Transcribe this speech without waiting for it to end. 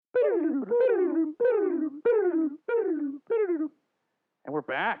And we're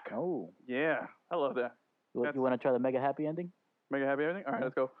back. Oh. Yeah, I love that. You want to try the mega happy ending? Mega happy ending? All right,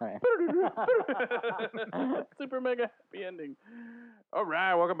 let's go. All right. Super mega happy ending. All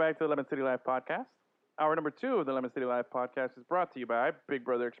right, welcome back to the Lemon City Live podcast. Hour number 2 of the Lemon City Live podcast is brought to you by Big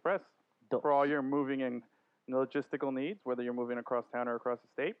Brother Express. Dos. For all your moving and logistical needs, whether you're moving across town or across the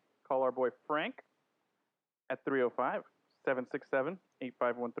state, call our boy Frank at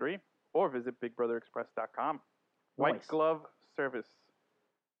 305-767-8513 or visit BigBrotherExpress.com. White Nice. glove service.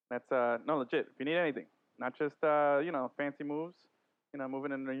 That's no legit. If you need anything, not just fancy moves,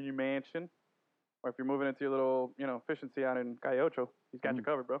 moving into your mansion, or if you're moving into your little efficiency out in Calle Ocho, he's got you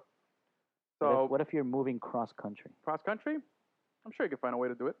covered, bro. So What if you're moving cross country? cross country, I'm sure you can find a way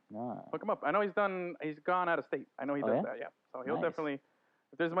to do it. Ah. Look him up. I know he's gone out of state. I know he does yeah? that. Yeah. So he'll Nice. definitely,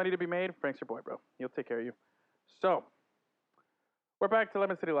 if there's money to be made, Frank's your boy, bro. He'll take care of you. So we're back to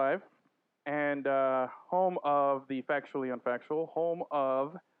Lemon City Live, and home of the factually unfactual, home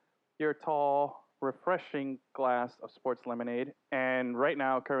of your tall, refreshing glass of sports lemonade, and right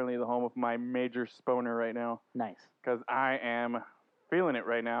now, currently the home of my major sponer right now, Nice. because I am feeling it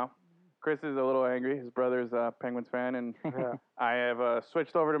right now. Chris is a little angry. His brother's a Penguins fan, and I have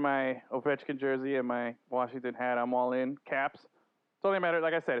switched over to my Ovechkin jersey and my Washington hat. I'm all in. Caps. It's only a matter,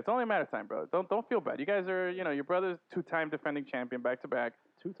 like I said, it's only a matter of time, bro. Don't feel bad. You guys are, your brother's 2-time defending champion back to back.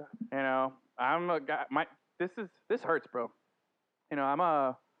 2 times. I'm a guy. This hurts, bro. I'm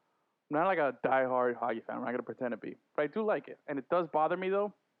not like a diehard hockey fan. I'm not gonna pretend to be, but I do like it, and it does bother me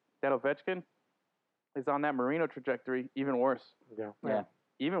though that Ovechkin is on that Marino trajectory, even worse. Yeah.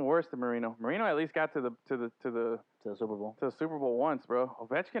 Even worse than Marino. Marino at least got to the Super Bowl. to the Super Bowl once, bro.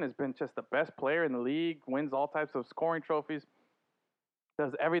 Ovechkin has been just the best player in the league. Wins all types of scoring trophies.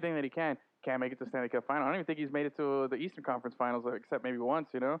 Does everything that he can. Can't make it to Stanley Cup final. I don't even think he's made it to the Eastern Conference Finals, except maybe once.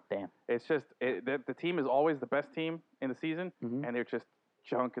 Damn. It's just the team is always the best team in the season, and they're just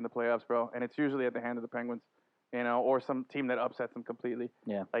junk in the playoffs, bro. And it's usually at the hand of the Penguins, or some team that upsets them completely.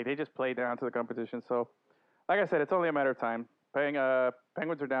 Yeah. Like they just play down to the competition. So, like I said, it's only a matter of time.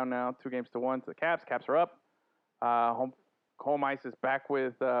 Penguins are down now, 2-1 to the Caps. Caps are up. Home ice is back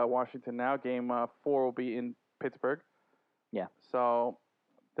with Washington now. Game 4 will be in Pittsburgh. Yeah. So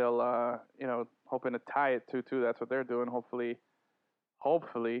they'll, hoping to tie it 2-2. That's what they're doing.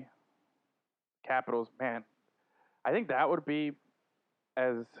 Hopefully, Capitals. Man, I think that would be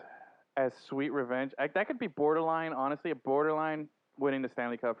as sweet revenge. That could be borderline, honestly, a borderline winning the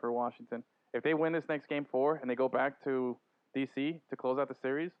Stanley Cup for Washington. If they win this next game 4 and they go back to DC to close out the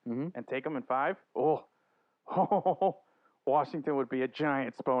series and take them in 5, Washington would be a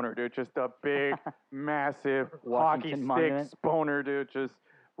giant sponer, dude. Just a big, massive hockey stick monument. sponer, dude. Just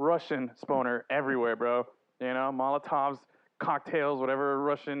Russian sponer everywhere, bro. Molotovs, cocktails, whatever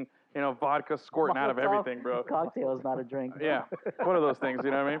Russian, vodka squirting out of everything, bro. Cocktail is not a drink. Yeah, one of those things,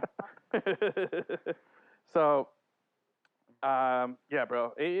 you know what I mean? So, yeah,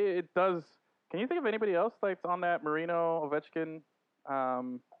 bro. It does. Can you think of anybody else that's on that Marino, Ovechkin?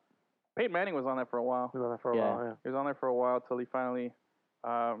 Peyton Manning was on that for a while. We were on that for a while, yeah. He was on there for a while till he finally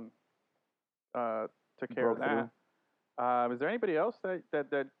took care of that. Is there anybody else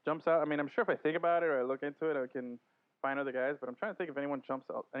that jumps out? I mean, I'm sure if I think about it or I look into it, I can find other guys. But I'm trying to think if anyone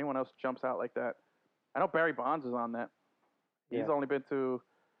else jumps out like that. I know Barry Bonds is on that. He's only been to,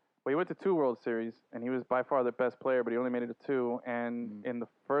 he went to 2 World Series, and he was by far the best player, but he only made it to 2. And in the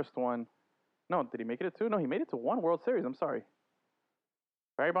first one, no, did he make it to 2? No, he made it to 1 World Series. I'm sorry.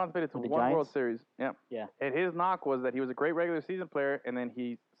 Barry Bonds made it to With the 1 World Giants? Series. Yeah. Yeah. And his knock was that he was a great regular season player, and then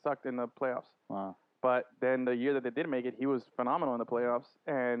he sucked in the playoffs. Wow. But then the year that they did make it, he was phenomenal in the playoffs,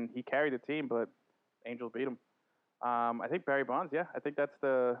 and he carried the team, but Angels beat him. I think Barry Bonds, I think that's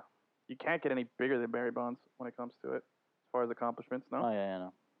you can't get any bigger than Barry Bonds when it comes to it, as far as accomplishments, no? Oh, yeah,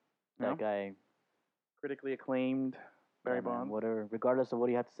 no. That No? guy, Critically acclaimed Barry yeah, man, Bonds. whatever, regardless of what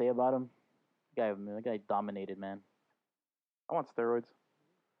you have to say about him, that guy dominated, man. I want steroids.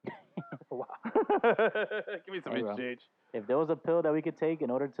 Wow. Give me some Hey, bro. HGH. If there was a pill that we could take in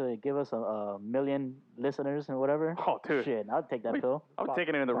order to give us a million listeners and whatever, Oh, dude. shit, I'd take that pill. I'm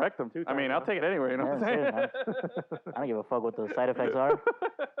taking it in the rectum. 2 I mean, times, I'll take it anywhere, you know what I'm Yeah, saying? I don't give a fuck what the side effects are.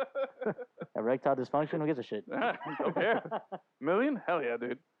 Erectile dysfunction, who gives a shit? Don't care. Million? Hell yeah,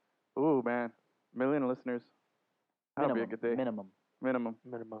 dude. Ooh, man. Million listeners. That'll be a good day. Minimum. Minimum.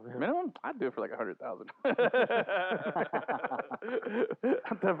 Minimum. Yeah. Minimum? I'd do it for like 100,000.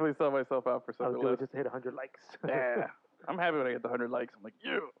 I'll definitely sell myself out for I'll something do it less. just to hit 100 likes. Yeah. I'm happy when I get the 100 likes. I'm like,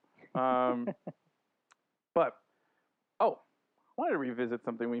 yeah. But, I wanted to revisit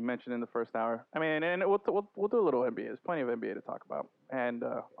something we mentioned in the first hour. I mean, and we'll do a little NBA. There's plenty of NBA to talk about, and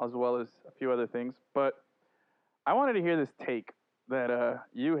as well as a few other things. But I wanted to hear this take that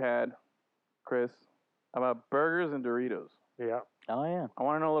you had, Chris, about burgers and Doritos. Yeah. Oh yeah. I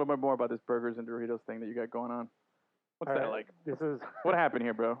want to know a little bit more about this burgers and Doritos thing that you got going on. What's All that right, like? This is What happened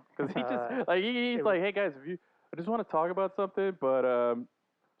here, bro? Because he just like he's it like, hey guys, I just want to talk about something, but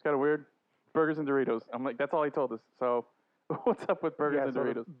it's kind of weird. Burgers and Doritos. I'm like, that's all he told us. So, what's up with burgers and so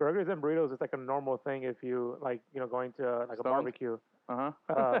Doritos? burgers and burritos is like a normal thing if you like going to like a Stoned? barbecue. Uh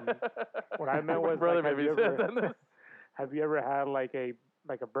huh. What I meant was brother like, maybe said that. have you ever had like a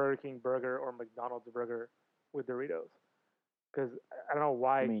Burger King burger or McDonald's burger with Doritos? Because I don't know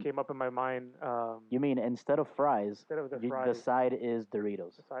why You mean- it came up in my mind. You mean instead of fries, Instead of the the fries, side is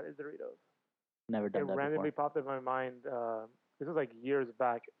Doritos? the side is Doritos. Never done It that randomly before. popped in my mind. This was like years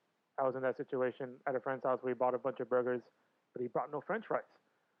back. I was in that situation at a friend's house. We bought a bunch of burgers, but he brought no French fries.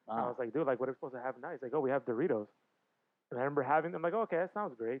 And I Ah, was like, dude, like, what are we supposed to have now? He's like, oh, we have Doritos. And I remember having them. Like, oh, okay, that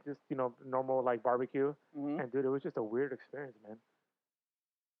sounds great. Just normal like barbecue. Mhm. And dude, it was just a weird experience, man.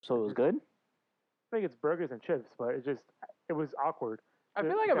 so it was good. I think it's burgers and chips, but it was awkward. I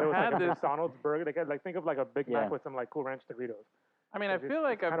feel like It I've was had like a this. McDonald's burger. Like think of like a Big Yeah. Mac with some like Cool Ranch Doritos. I mean, I It's feel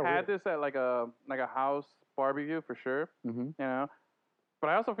like I've kinda had weird. this at like a house barbecue for sure. Mm-hmm. You know, but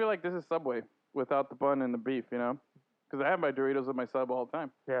I also feel like this is Subway without the bun and the beef. You know, because I have my Doritos with my sub all the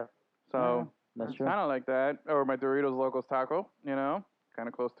time. Yeah. So That's it's true. kind of like that, or my Doritos Locos Taco. You know, kind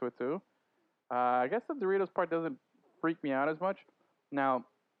of close to it too. I guess the Doritos part doesn't freak me out as much. Now,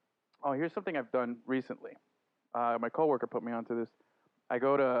 oh, here's something I've done recently. My coworker put me onto this. I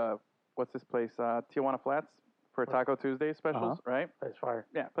go to what's this place? Tijuana Flats for Taco Tuesday specials, right? That's fire.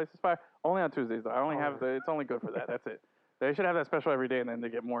 Yeah, place is fire. Only on Tuesdays though. I only have the. It's only good for that. That's it. They should have that special every day, and then they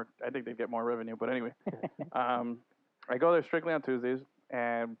get more. I think they get more revenue. But anyway, I go there strictly on Tuesdays,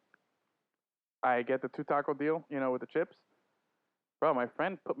 and I get the 2 taco deal. You know, with the chips. Bro, my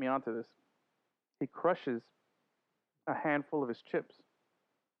friend put me onto this. He crushes a handful of his chips,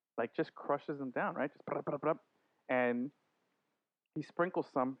 like just crushes them down, right? Just blah, blah, blah, and he sprinkles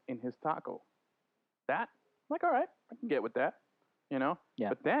some in his taco. That, I'm like, all right, I can get with that, you know? Yeah.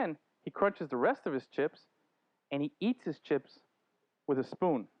 But then he crunches the rest of his chips and he eats his chips with a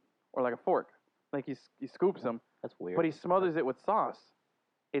spoon or like a fork. Like he scoops them, That's weird. but he smothers it with sauce.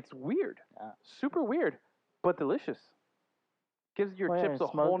 It's weird. Yeah. Super weird, but delicious. Gives your Well, yeah, chips a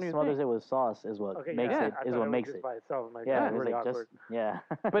smo- whole new smothers thing. it with sauce is what Okay. makes yeah, it I is thought what it was makes just it. by itself. I'm like, Yeah, that's it's really like awkward. just yeah.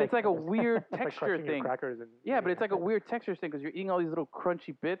 But it's like a weird It's like texture crushing your thing. crackers and Yeah, but it's like a weird texture thing because you're eating all these little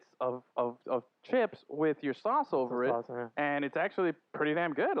crunchy bits of chips with your sauce over it, Sauce, yeah. and it's actually pretty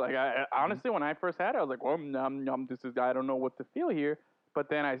damn good. Like I honestly, when I first had it, I was like, well, nom nom. This is I don't know what to feel here. But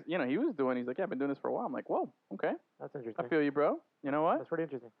then he was doing. He's like, yeah, I've been doing this for a while. I'm like, whoa, okay, That's I interesting. feel you, bro. You know what? That's pretty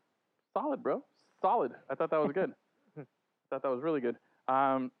interesting. Solid, bro. Solid. I thought that was good. I thought that was really good.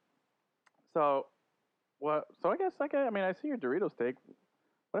 So, what? So I guess I mean, I see your Doritos take.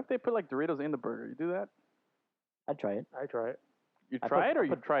 What if they put like Doritos in the burger? You do that? I'd try it. I try it. You I try put- it or I you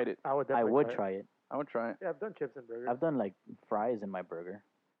put- tried it? I would I definitely would try it. try it. I would try it. Yeah, I've done chips and burgers. I've done like fries in my burger.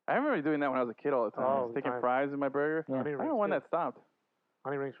 I remember doing that when I was a kid all the time. I All was the taking time. fries in my burger. Yeah. I don't know when that stopped.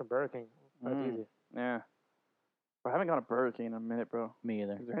 Honey rings from Burger King. That's Mm. easy. Yeah. But I haven't gone to Burger King in a minute, bro. Me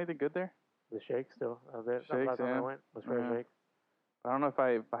either. Is there anything good there? The shake still. That was it. That's the Shakes, last time yeah. I went was for Yeah. a shake. I don't know if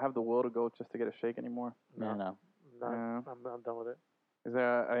I have the will to go just to get a shake anymore. No, no. No, Yeah. I'm done with it. Is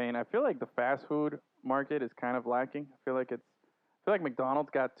there? I mean, I feel like the fast food market is kind of lacking. I feel like McDonald's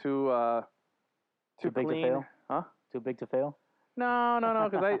got too Too big to clean. fail? Huh? Too big to fail. No,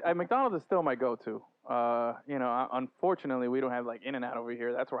 because I McDonald's is still my go-to. Unfortunately, we don't have like In-N-Out over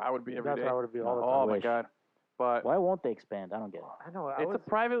here. That's where I would be every That's day. how it would be all the Oh time. my Wish. god! But Why won't they expand? I don't get it. I know. it's a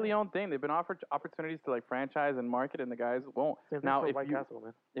privately owned thing. They've been offered opportunities to like franchise and market, and the guys won't. Same thing Now, for if White you Castle,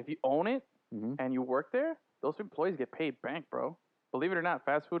 man. if you own it Mm-hmm. and you work there, those employees get paid bank, bro. Believe it or not,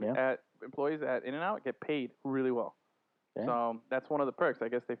 fast food Yeah. employees at In-N-Out get paid really well. Yeah. So that's one of the perks. I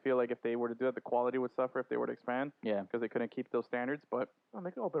guess they feel like if they were to do it, the quality would suffer if they were to expand Yeah. because they couldn't keep those standards. But Well,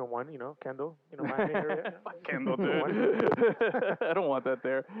 they can open one, Kendall, Miami area. Fuck Kendall, One. dude. I don't want that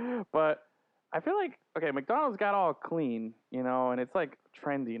there. But I feel like McDonald's got all clean, and it's like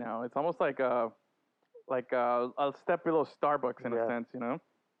trendy now. It's almost like a step below Starbucks in a Yeah. sense,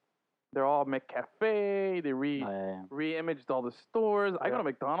 They're all McCafe. They Oh, yeah. re-imaged all the stores. I go Yeah. to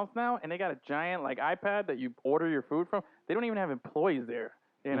McDonald's now, and they got a giant iPad that you order your food from. They don't even have employees there.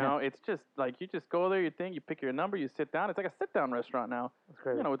 It's just like you just go there, you pick your number, you sit down. It's like a sit-down restaurant now. That's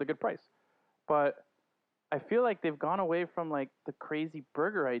crazy. With a good price. But I feel like they've gone away from the crazy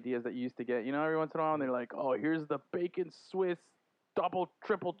burger ideas that you used to get. Every once in a while, and they're like, "Oh, here's the bacon Swiss double,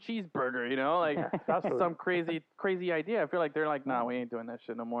 triple cheeseburger. You know, like Fast food. some crazy idea. I feel like they're like, nah, we ain't doing that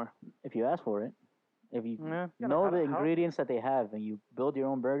shit no more. If you ask for it, if you Yeah, know the how- ingredients that they have and you build your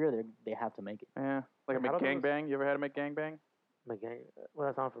own burger, they have to make it. yeah. Like a Like, how do those- McGangbang. You ever had a McGangbang? McGang. Well,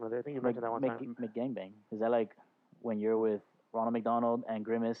 that sounds familiar. I think you mentioned that one time. McGangbang. Is that like when you're with Ronald McDonald and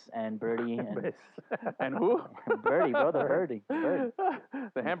Grimace and Birdie and And who? Birdie, bro, the Birdie, the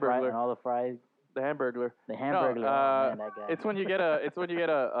and and Hamburglar. all the fries, The Hamburglar. the Hamburglar. Oh, man, that guy. It's when you get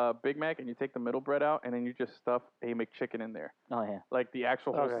a Big Mac and you take the middle bread out and then you just stuff a McChicken in there, Oh yeah. like the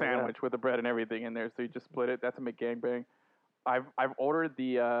actual whole Okay, yeah. sandwich with the bread and everything in there. So you just split it. That's a McGangbang. I've ordered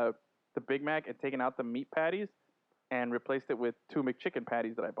the Big Mac and taken out the meat patties and replaced it with 2 McChicken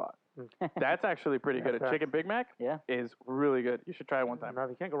patties that I bought. That's actually pretty good. A That's chicken Big Mac Yeah. is really good. You should try it one time. No,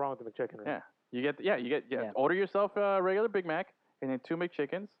 you can't go wrong with the McChicken. Right? Yeah. You get Yeah. Order yourself a regular Big Mac and then 2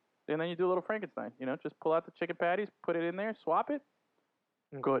 McChickens, and then you do a little Frankenstein. You know, just pull out the chicken patties, put it in there, swap it.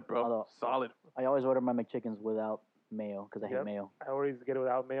 Mm. Good, bro. Although- Solid. I always order my McChickens without mayo because I hate Yep. mayo. I always get it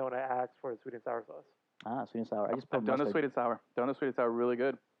without mayo, and I ask for a sweet and sour sauce. Ah, sweet and sour. I just put I've done the mustard. sweet and sour. Done the sweet and sour. Really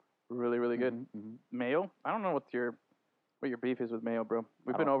good. Really good. Mhm. Mayo. I don't know what your beef is with mayo, bro.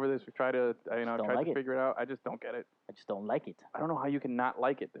 We've I been don't- over this. We tried to don't tried like to it. figure it out. I just don't get it. I just don't like it. I don't know how you can not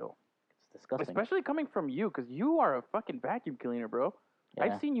like it though. It's disgusting. Especially coming from you, because you are a fucking vacuum cleaner, bro. Yeah.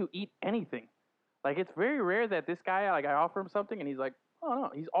 I've seen you eat anything. Like, it's very rare that this guy, like, I offer him something and he's like, oh, no.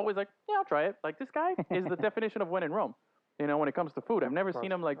 He's always like, yeah, I'll try it. Like, this guy is the definition of when in Rome, you know, when it comes to food. I've never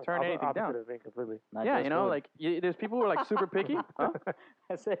seen him, like, turn anything opposite down. of me completely. Not Yeah, just you know, food. like, there's people who are, like, super picky. Huh?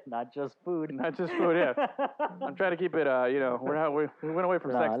 I said not just food. Not just food, yeah. I'm trying to keep it, you know, we went away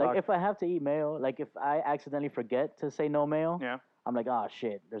from sex like talk. if I have to eat mayo, like if I accidentally forget to say no mayo, Yeah. I'm like, oh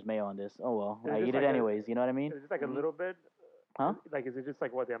shit, there's mayo on this. Oh well, It's I just eat it like a- anyways. You know what I mean? Is it just like Mhm. a little bit? Huh? Like, is it just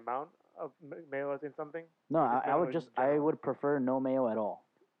like what the amount of mayo is in something? No, Or I mayo would in just, I general? would prefer no mayo at all.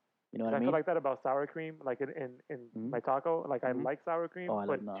 You know what I I mean? feel like that about sour cream. Like in Mhm. my taco, like Mhm. I like sour cream, Oh, I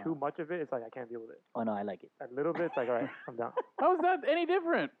but like- no. too much of it, it's like I can't deal with it. Oh no, I like it. A little bit, it's like all right, I'm down. How is that any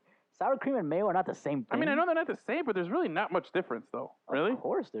different? Sour cream and mayo are not the same thing. I mean, I know they're not the same, but there's really not much difference, though. Really? Of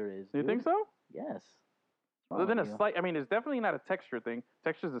course there is. You dude. think so? Yes. Other than a Wrong with you? slight, I mean, it's definitely not a texture thing.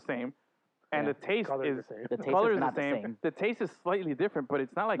 Texture's the same, and Yeah. the taste Color is the same. The taste color is is not the the same. same. The taste is slightly different, but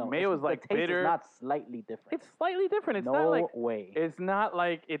it's not like No, mayo it's- is like the taste bitter. is not slightly different. It's slightly different. It's no not like way. it's not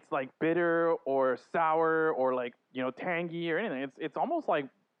like it's like bitter or sour or like, you know, tangy or anything. It's almost like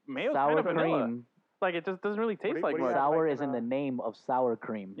mayo's sour kind of vanilla. cream. Like it just doesn't really do you- taste what like do you much. have? Sour like, is in the uh, name of sour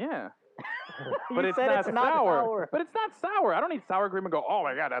cream. Yeah, You but it's said not it's not sour. But it's not sour. I don't eat sour cream and go, oh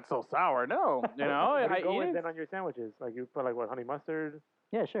my god, that's so sour. No, you know, What do I you go eat with it. then on your sandwiches? Like you put like what, honey mustard?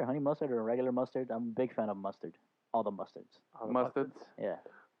 Yeah, sure. Honey mustard or regular mustard. I'm a big fan of mustard. All the mustards. all the Mustards. Yeah.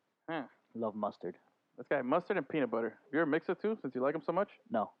 Huh. Love mustard. This guy, mustard and peanut butter. You're a mix of two since you like them so much.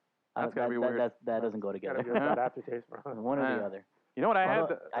 No. That's gotta be weird. That doesn't go Gotta together. give it that aftertaste, bro. One or the Yeah. other. You know what I had?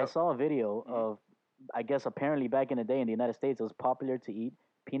 Although, I saw a video of, I guess apparently back in the day in the United States, it was popular to eat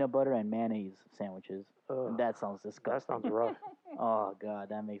peanut butter and mayonnaise sandwiches. Ugh, And that sounds that disgusting. sounds rough. Oh god,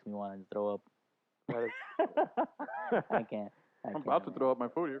 that makes me want to throw up. That is, I can't. I'm about to throw up my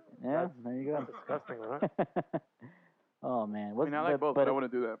food here. Yeah, there you that's go. disgusting, right? Oh man, I mean, I like both, but I want to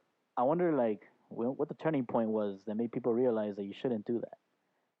do that. I wonder like what the turning point was that made people realize that you shouldn't do that,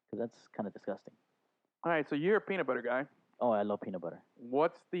 because that's kind of disgusting. All right, so you're a peanut butter guy. Oh, I love peanut butter.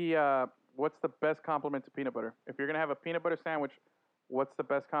 What's the best compliment to peanut butter? If you're gonna have a peanut butter sandwich, what's the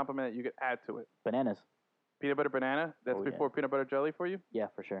best compliment that you could add to it? Bananas. Peanut butter banana. That's Oh, yeah. before peanut butter jelly for you. Yeah,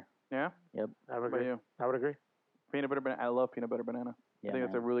 for sure. Yeah. I would What about agree. you? I would agree. Peanut butter banana. I love peanut butter banana. Yeah, I think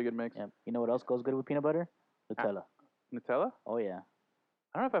that's a man. really good mix. Yeah. You know what else goes good with peanut butter? Nutella. Nutella. Oh yeah.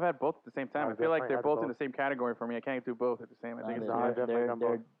 I don't know if I've had both at the same time. Oh, I feel like definitely they're had both in both. the same category for me. I can't do both at the same. I think No, it's No, they're, I've definitely they're, done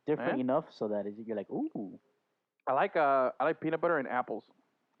they're both. different Yeah? enough so that you're like, ooh. I like peanut butter and apples.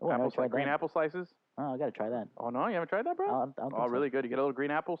 Oh, I never Apples, like tried green that. apple slices. Oh, I gotta try that. Oh no, you haven't tried that, bro? I don't think Oh, so. really good. You get a little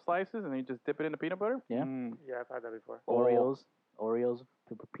green apple slices and then you just dip it in the peanut butter. Yeah. Mm. Yeah, I've had that before. Oreos,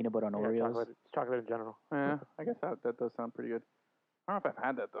 peanut butter on Yeah, Oreos. chocolate in general. Yeah, I guess that does sound pretty good. I don't know if I've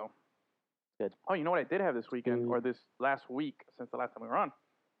had that though. Good. Oh, you know what I did have this weekend or Dude. this last week since the last time we were on.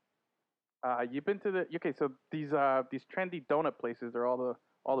 You've been to the so these trendy donut places are all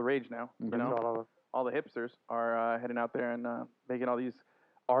the rage now. Mhm. You know, That's all of them. all the hipsters are heading out there and making all these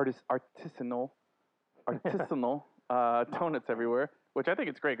artisanal donuts everywhere, which I think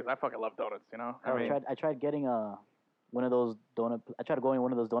it's great because I fucking love donuts. You know, I mean, I tried getting one of those donut. I tried to go in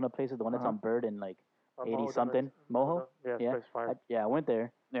one of those donut places, the one that's Uh-huh. on Bird and like Oh, 80 Moho something. Donuts. Moho? Yeah, Yeah. it's fire. I went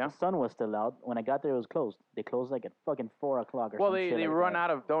there Yeah. The sun was still out. When I got there, it was closed. They closed like at fucking 4 o'clock or Well, something. they run out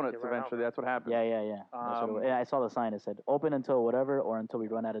of donuts They run out, eventually. man. That's what happens. Yeah. That's what it was. Yeah, I saw the sign. It said open until whatever or until we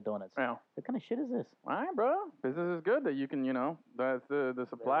run out of donuts. Yeah. What kind of shit is this? All right, bro. Business is good that you can, that's the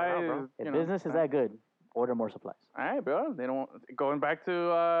supply out, bro. is, If business is that good, order more supplies. All right, bro. They don't going back to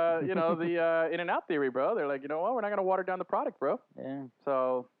the In-N-Out theory, bro. They're like, you know what? We're not gonna water down the product, bro. Yeah.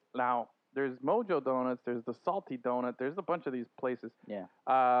 So now there's Mojo Donuts. There's the Salty Donut. There's a bunch of these places. Yeah.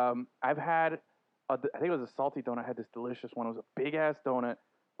 I've had, I think it was a Salty Donut. I had this delicious one. It was a big ass donut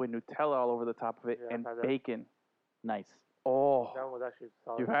with Nutella all over the top of it Yeah, and I've had that. bacon. Nice. Oh, That one was actually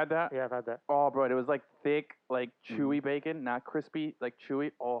solid. you've had that? Yeah, I've had that. Oh, bro, it was like thick, like chewy bacon, not crispy, like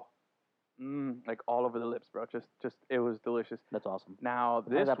chewy. Oh, like all over the lips, bro. Just it was delicious. That's awesome. Now What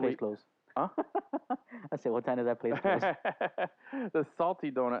time this does that place week, close? huh? I said, what time does that place close? The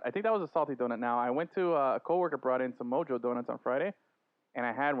Salty Donut. I think that was a Salty Donut. Now I went to a coworker brought in some Mojo Donuts on Friday, and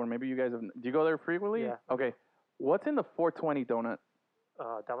I had one. Maybe you guys have. Do you go there frequently? Yeah. Okay. What's in the 420 donut?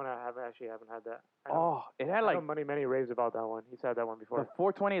 That one I haven't had that. I know- Oh, it had I like know many raves about that one. He's had that one the before.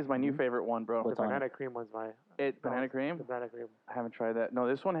 420 is my new favorite one, bro. What's The on banana it? cream one's my. Banana cream. The banana cream. I haven't tried that. No,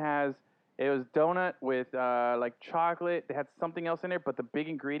 this one has. It was donut with like chocolate. They had something else in there, but the big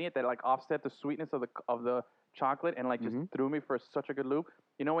ingredient that like offset the sweetness of the chocolate and like just threw me for such a good loop.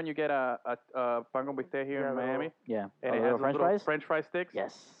 You know when you get a pan con bistec here Yeah, in the Miami, Yeah. and Oh, it little has those French little fries? French fry sticks.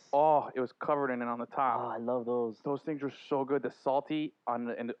 Yes. Oh, it was covered in it on the Oh, top. I love those. Those things were so good. The salty on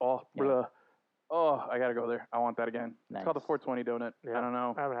the and oh, Yeah. bleh. Oh, I gotta go there. I want that again. It's called the Nice. 420 donut. Yeah. I don't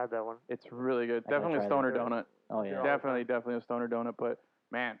know. I haven't had that one. It's really good. I gotta Definitely a try stoner that. donut. Oh, yeah. Yeah. Definitely a stoner donut. But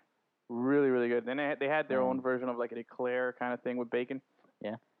man, really, really good. Then they had their own Mm. version of like an eclair kind of thing with bacon.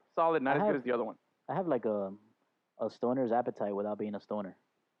 Yeah. Solid, not I as good have- as the other one. I have like a stoner's appetite without being a stoner.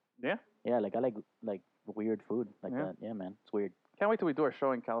 Yeah. Yeah, like I like weird food like Yeah. that. Yeah, man. It's weird. Can't wait till we do our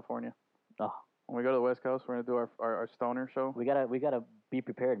show in California. Oh, When we go to the West Coast, we're gonna do our stoner show. we gotta be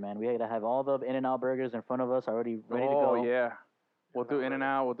prepared, man. We gotta have all the In-N-Out burgers in front of us already ready to Oh go. yeah. We'll do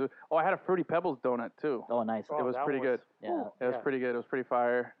In-N-Out. We'll do. Oh, I had a Fruity Pebbles donut too. Oh, nice. Oh, was that pretty good. Yeah. It was Yeah. pretty good. It was pretty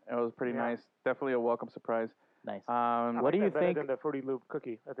fire. It was pretty Yeah. nice. Definitely a welcome surprise. Nice. I What like do you that better think- than the Fruity Loop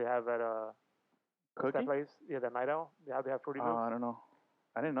cookie that they have at what's Cookie? that place? Yeah, that Night Owl. They have Fruity Loops. I don't know.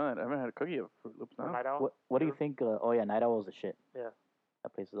 I didn't know that. I haven't had a cookie of Fruit Loops The now. Night Owl. What do you think? Oh yeah, Night Owl is the shit. Yeah.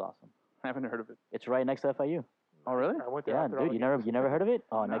 That place is awesome. I haven't heard of it. It's right next to FIU. Oh really? I went there Yeah, after all dude, the you never games. heard of it?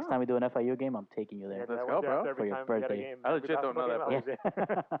 Oh, next No. time we do an FIU game, I'm taking you Yeah, there. dude, I Let's went go, there bro. after every For your time we had a birthday. game. I legit Every don't know basketball that game,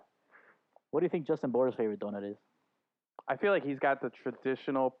 I was there. What do you think Justin Borders' favorite donut is? I feel like he's got the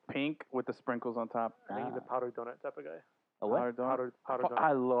traditional pink with the sprinkles on top. I think he's a powdered donut type of guy. A what? Powdered donut. Powdered donut.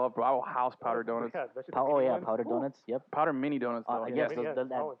 I love, bro. I will house powdered donuts. Yeah, especially the Oh mini yeah, ones. powdered Ooh. donuts. Yep. Powdered mini donuts though. Yes, yeah, those- mini,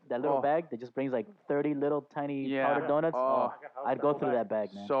 yeah. that little Oh. bag that just brings like 30 little tiny Yeah. powdered donuts. Oh. I'd go through that bag,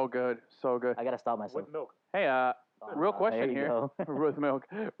 man. So good, so good. I gotta stop myself. With milk. Hey, real question there you here. go. With milk.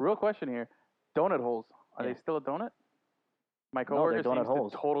 Real question here. Donut holes. Are Yeah. they still a donut? My No, coworker they're donut seems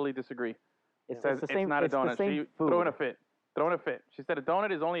holes. to totally disagree. It's, Says it's the it's same. not a it's donut. the same She food. throwing a fit. Throwing a fit. She said a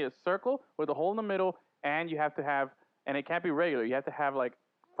donut is only a circle with a hole in the middle, and you have to have, and it can't be regular. You have to have like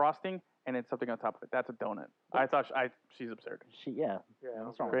frosting and then something on top of it. That's a donut. I thought she's absurd. Yeah. Yeah,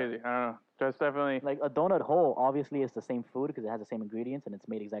 What's wrong? Crazy. I don't know. Just definitely. Like a donut hole, obviously, is the same food because it has the same ingredients and it's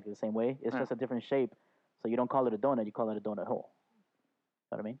made exactly the same way. It's Yeah. just a different shape. So you don't call it a donut, you call it a donut hole.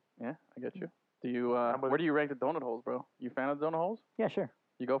 Know what I mean? Yeah, I get you. Do you? I'm with- Where do you rank the donut holes, bro? You fan of the donut holes? Yeah, sure.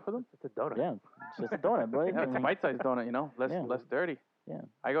 You go for them? It's a donut. Yeah, it's just a donut, bro. Yeah, it's a bite-sized donut, you know, less Yeah. less dirty. Yeah.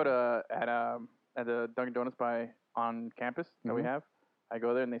 I go to at the Dunkin' Donuts on campus that we Mhm. have. I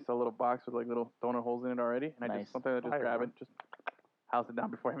go there and they sell a little box with like little donut holes in it already, and I Nice. just sometimes I just Fire, grab bro. it, just house it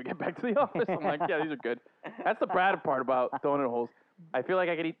down before I even get back to the office. I'm like, yeah, these are good. That's the bad part about donut holes. I feel like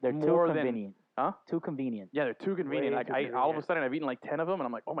I could eat They're more too than convenient. Huh? Too convenient. yeah, they're too convenient. Way Like too all of a convenient. sudden I've eaten like 10 of them, and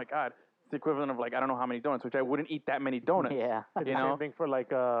I'm like, oh my god, it's the equivalent of like I don't know how many donuts, which I wouldn't eat that many donuts. Yeah. It's You the know? same thing for like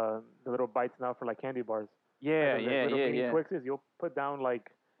the little bites now for like candy bars. Yeah, Like, those yeah, little yeah, mini yeah. Twixes, you'll put down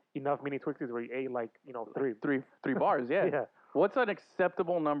like enough mini Twixes where you ate like three. Three bars. Yeah. Yeah. What's an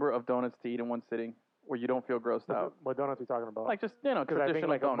acceptable number of donuts to eat in one sitting where you don't feel grossed out? What donuts are we talking about? Like just Because I think traditional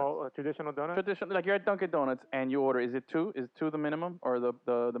like donuts. a traditional donut. Traditional, like you're at Dunkin' Donuts and you order. Is it two? Is two the minimum or the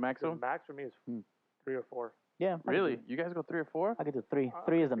The maximum? max for me is Hmm. 3 or 4. Yeah. I Really? could You guys go 3 or 4? do 3.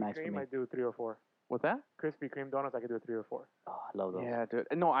 3 is the Krispy max for Kreme, me. I do 3 or 4. With that? Krispy Kreme donuts, I could do 3 or 4. Oh, I love those. Yeah, dude.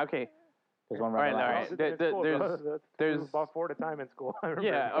 No, okay. There's one All right right, by all my right. house. there's- about 4 at a time in school. I remember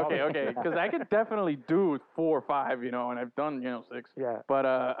Yeah, in college. okay. Because I could definitely do 4 or 5, you know, and I've done 6. Yeah. But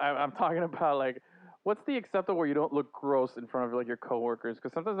I'm talking about like, what's the acceptable where you don't look gross in front of like your coworkers?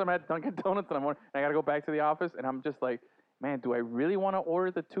 Because sometimes I'm at Dunkin' Donuts and I gotta go back to the office and I'm just like, man, do I really want to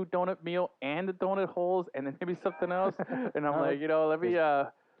order the 2 donut meal and the donut holes and then maybe something else? And I'm No, like, let me.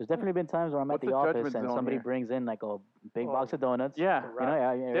 There's definitely been times where I'm What's at the the office judgment and zone somebody here? brings in like a big Oh, box of donuts. Yeah, It's a You know,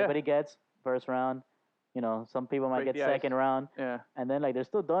 wrap. everybody gets first round. Some people might Break get the ice. second round, yeah, and then like there's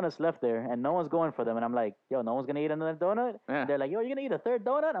still donuts left there, and no one's going for them. And I'm like, yo, no one's gonna eat another donut. yeah. They're like, yo, you're gonna eat a third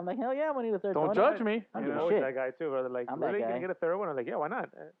donut? I'm like, hell yeah, I'm gonna eat a third Don't donut. judge me. I don't you give a know? Always shit. that guy too, where they're like, I'm that really gonna guy. get a third one? I'm like, yeah, why not?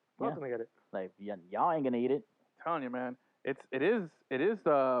 Who else Yeah. gonna get it? Like, y'all ain't gonna eat it. I'm telling you, man. It is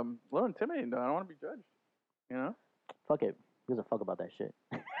a little intimidating though. I don't want to be judged. You know. Fuck it. Who gives a fuck about that shit?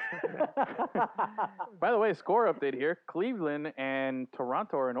 By the way, score update here: Cleveland and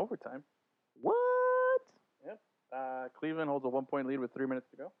Toronto are in overtime. What? Cleveland holds a 1-point lead with 3 minutes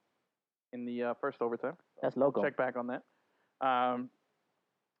to go in the first overtime. That's local. Check back on that.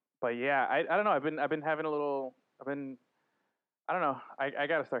 But yeah, I don't know. I've been having a little. I don't know. I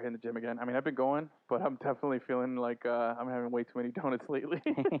gotta start hitting the gym again. I mean, I've been going, but I'm definitely feeling like I'm having way too many donuts lately.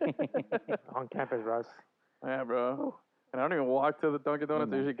 On campus, Russ. Yeah, bro. And I don't even walk to the Dunkin'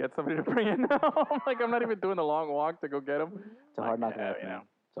 Donuts. I usually get somebody to bring it now. I'm not even doing the long walk to go get them. It's a hard knock yeah, life, you man. know,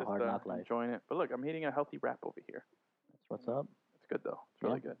 It's a hard knock life. Enjoying it. But look, I'm eating a healthy wrap over here. That's what's up. It's good though. It's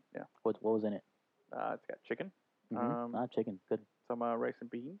really good. Yeah. What was in it? It's got chicken, Chicken. Good. some rice and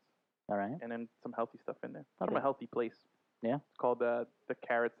beans, All right. and then some healthy stuff in there. Okay. From a healthy place. Yeah. It's called the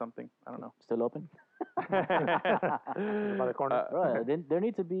carrot something. I don't know. Still open? By the corner. Bro, there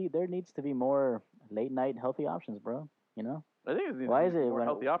needs to be more late night healthy options, bro. I think it's Why is it more when-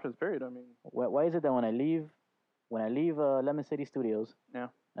 healthy options. Period. I mean, Why is it that when I leave Lemon City Studios Yeah.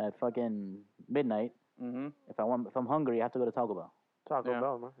 at fucking midnight, mm-hmm. if I'm hungry, I have to go to Taco Bell. Taco Yeah.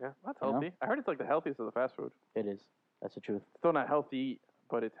 Bell, man. Yeah. That's You know? healthy. I heard it's like the healthiest of the fast food. It is. That's the truth. Still not healthy,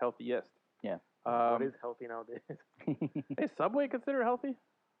 but it's healthiest. Yeah. What is healthy nowadays? Is Subway considered healthy?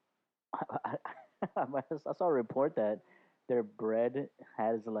 I saw a report that their bread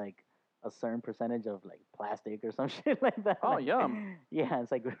has like a certain percentage of like plastic or some shit like that. Oh, Like, yum. Yeah,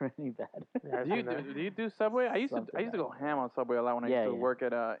 it's like really bad. Yeah, I've Do you seen that. do you do Subway? I used Something to go like ham on Subway a lot when I Yeah, used to yeah. work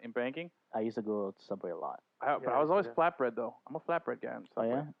at in banking. I used to go to Subway a lot. But Yeah, I was always yeah. flatbread though. I'm a flatbread guy on Oh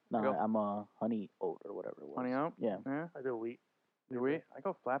Subway. yeah? No, Go. I'm a honey oat or whatever it was. Honey oat? Yeah. Yeah. I do wheat. Do we? I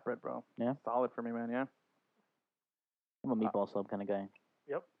go flatbread, bro. Yeah? Solid for me, man. Yeah. I'm a meatball sub kind of guy.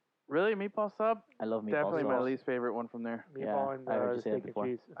 Yep. Really, meatball sub? I love meatball Definitely my subs. least favorite one from there. Meatball and I heard you say that steak and before.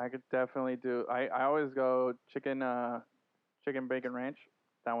 cheese. I could definitely do. I always go chicken bacon ranch.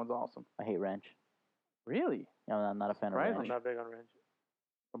 That one's awesome. I hate ranch. Really? Yeah, I'm not a fan of Surprising. I'm ranch. not big on ranch.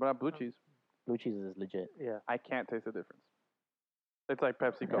 What about blue cheese? Blue cheese is legit. Yeah. I can't taste the difference. It's like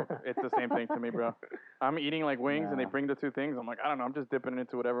Pepsi Coke. It's the same thing to me, bro. I'm eating like wings and they Nah. bring the two things. I'm like, I don't know. I'm just dipping it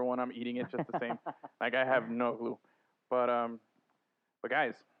into whatever one I'm eating. It's just the same. Like I have no clue. But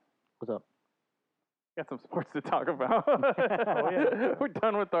guys, What's up? got some sports to talk about. yeah. We're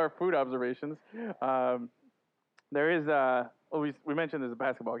done with our food observations. There is we mentioned there's a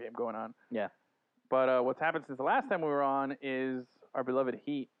basketball game going on. Yeah. But what's happened since the last time we were on is our beloved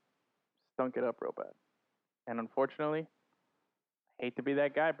Heat stunk it up real bad. And unfortunately, hate to be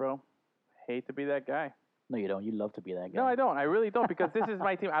that guy, bro. Hate to be that guy. No, you don't. You love to be that guy. No, I don't. I really don't because this is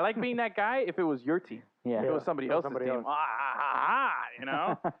my team. I like being that guy if it was your team. Yeah. If it was somebody If it was else's somebody team. else. You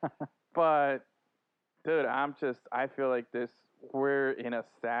know? But dude, I feel like we're in a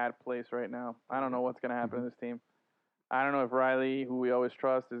sad place right now. I don't know what's going to happen to this team. I don't know if Riley, who we always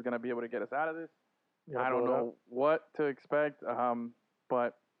trust, is going to be able to get us out of this. Yeah, I don't blow it know what to expect.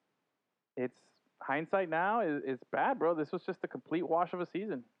 But it's hindsight now is bad, bro. This was just a complete wash of a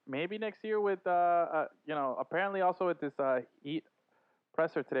season. Maybe next year with apparently also with this Heat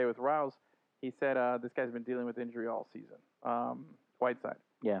presser today with Rouse, he said this guy's been dealing with injury all season. Whiteside.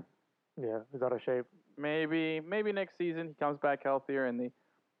 Yeah. Yeah, he's out of shape. Maybe next season he comes back healthier and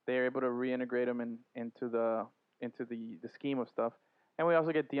they're able to reintegrate him into the scheme of stuff. And we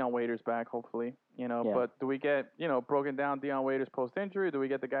also get Dion Waiters back, hopefully. Yeah. But do we get broken down Dion Waiters post injury? Or do we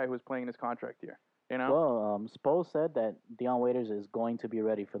get the guy who's playing his contract here? Well, Spo said that Dion Waiters is going to be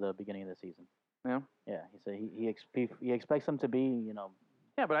ready for the beginning of the season. Yeah. Yeah. He said he expects him to be,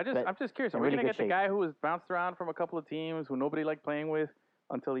 Yeah, but I'm just curious. Are in we really gonna good get the shape. guy who was bounced around from a couple of teams who nobody liked playing with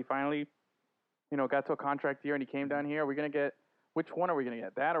until he finally, got to a contract year and he came down here? Are we gonna get which one are we gonna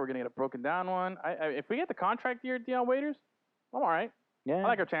get? That or are we gonna get a broken down one? If we get the contract year Dion Waiters, I'm all right. yeah. I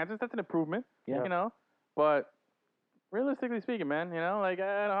like our chances. That's an improvement. Yeah. But realistically speaking, man,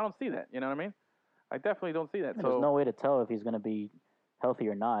 I don't see that. You know what I mean? I definitely don't see that. There's So no way to tell if he's going to be healthy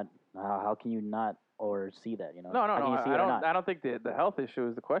or not. How can you not or see that? no, How can you see I it or don't. not? I don't think the health issue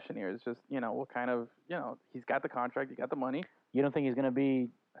is the question here. It's just what kind of he's got the contract, he got the money. You don't think he's going to be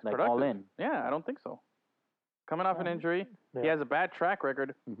like all productive. in? Yeah, I don't think so. coming off an injury. He Yeah. has a bad track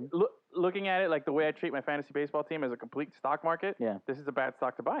record. Mhm. Looking at it like the way I treat my fantasy baseball team as a complete stock market, Yeah. this is a bad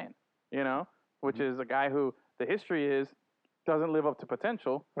stock to buy in. You know, which Mhm. is a guy who the history is doesn't live up to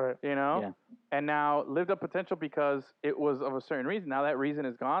potential. Right. You know, Yeah. and now lived up potential because it was of a certain reason. Now that reason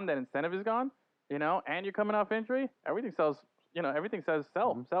is gone. That incentive is gone. You know, and you're coming off injury. Everything sells. You know, everything says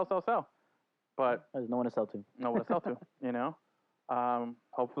sell, Mhm. sell. But There's no one to sell to. know what to sell to. You know,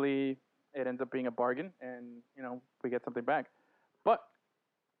 hopefully it ends up being a bargain, and you know we get something back. But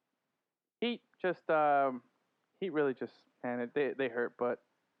Heat just Heat really just and they hurt. But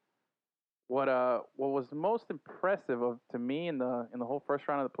what was most impressive to me in the whole first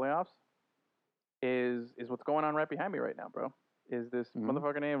round of the playoffs is what's going on right behind me right now, bro. Is this Mhm.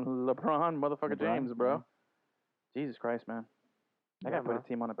 motherfucker named LeBron motherfucker LeBron, James, bro? yeah. Jesus Christ, man. That Yeah, guy put man. a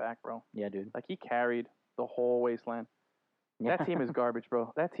team on the back, bro. Yeah, dude. Like he carried the whole wasteland. Yeah. That team is garbage,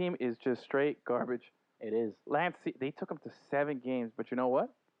 bro. That team is just straight garbage. It is. They took him to 7 games, but you know what?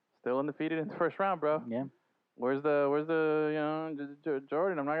 Still undefeated in the first round, bro. Yeah. Where's the you know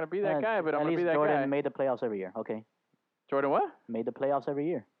Jordan? I'm not gonna be that guy, but I'm at gonna least be that Jordan guy. made the playoffs every year. Okay. Jordan what? Made the playoffs every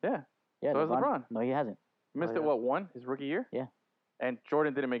year. Yeah. Yeah. So has LeBron. No, he hasn't. Missed yeah. it what, one? His rookie year? Yeah. And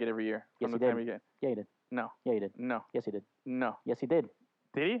Jordan didn't make it every year Yes, from he the time did. he get. Yeah, he did. No. Yeah, he did. No. Yes, he did. No. Yes, he did.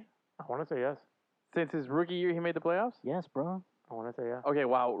 Did he? I want to say yes. Since his rookie year he made the playoffs? Yes, bro. I want to say yeah. Okay,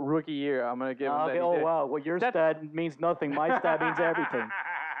 wow, rookie year. I'm gonna give him that. Okay. he Oh did. wow. Well, your That's- stat means nothing. My stat means everything.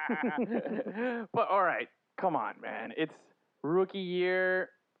 But all right, come on, man. It's rookie year.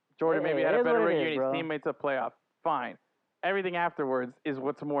 Jordan Hey, maybe it had a is better what it rookie is, year. And bro. his teammates a playoff. Fine. Everything afterwards is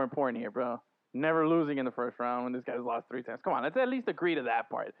what's more important here, bro. Never losing in the first round when this guy's lost 3 times. Come on, let's at least agree to that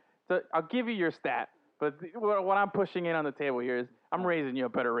part. So I'll give you your stat, but what I'm pushing in on the table here is I'm raising you a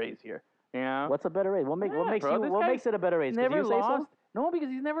better raise here. You know? What's a better race? What Yeah, makes bro, you? this What guy makes it a better race? 'Cause Never you say lost. so? No, because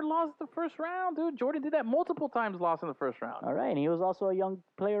he's never lost the first round, dude. Jordan did that multiple times, lost in the first round. All right, and he was also a young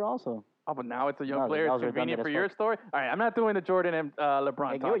player, also. Oh, but now it's a young No, player. that It's was convenient redundant for as your fuck. story. All right, I'm not doing the Jordan and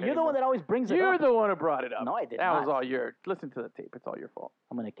LeBron Hey, talk you're the one that always brings it You're up. the one who brought it up. No, I did That not. was all your. Listen to the tape. It's all your fault.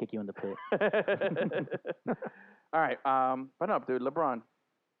 I'm gonna kick you in the pit. All right, but no, dude, LeBron.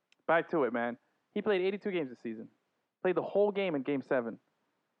 Back to it, man. He played 82 games this season. Played the whole game in Game 7,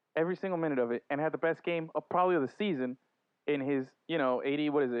 every single minute of it, and had the best game of probably of the season in his,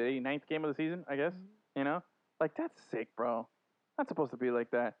 89th game of the season, I guess. You know, like that's sick, bro. Not supposed to be like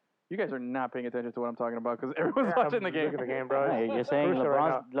that. You guys are not paying attention to what I'm talking about because everyone's Yeah, watching I'm the game. looking at the game, bro. Right, you're saying Crucial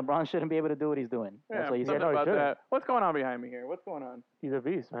right LeBron shouldn't be able to do what he's doing. Yeah, That's what he's something no, he about shouldn't. that. What's going on behind me here? What's going on? He's a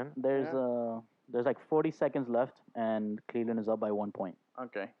beast, man. There's like 40 seconds left, and Cleveland is up by 1 point.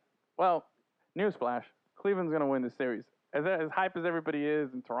 Okay. Well, newsflash: Cleveland's gonna win this series. As hype as everybody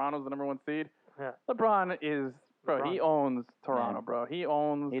is, and Toronto's the #1 seed. Yeah. LeBron is, bro. He LeBron. owns Toronto, Man. bro. He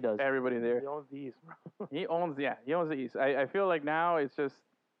owns He does. everybody there. He owns the East, bro. He owns the East. I feel like now it's just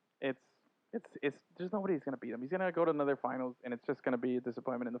it's there's nobody's gonna beat him. He's gonna go to another finals, and it's just gonna be a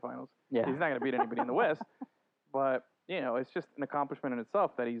disappointment in the finals. Yeah. He's not gonna beat anybody in the West, but it's just an accomplishment in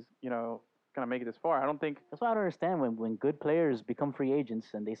itself that he's gonna make it this far. I don't think. That's why I don't understand when good players become free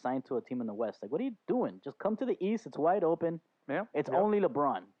agents and they sign to a team in the West. Like, what are you doing? Just come to the East. It's wide open. Yeah. It's Yeah. only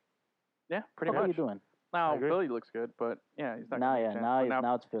LeBron. Yeah, pretty What are you much. doing? Now I agree. Philly looks good, but yeah, he's not. Now, gonna yeah, get a chance. But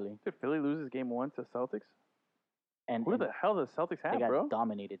now it's Philly. Dude, Philly loses Game 1 to Celtics. And Who and the hell does Celtics they have, got bro?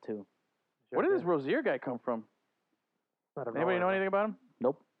 dominated too. Where did this Rozier guy come from? Anybody know anything about him?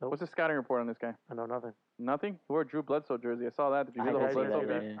 Nope. What's the scouting report on this guy? I know nothing. Nothing. He wore a Drew Bledsoe jersey. I saw that. Did you I hear the did whole see Bledsoe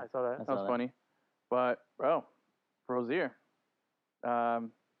that, beef? yeah. I saw that. That's That was all funny. But bro, Rozier,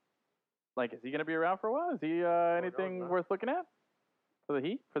 like, is he gonna be around for a while? Is he anything man. worth looking at for the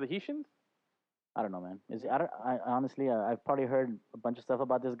Heat? For the Haitians? I don't know, man. I honestly, I've probably heard a bunch of stuff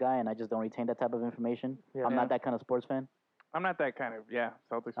about this guy, and I just don't retain that type of information. Yeah. I'm Yeah. not that kind of sports fan. I'm not that kind of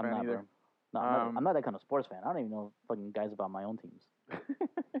Celtics I'm fan not, either. bro. No, I'm not that kind of sports fan. I don't even know fucking guys about my own teams.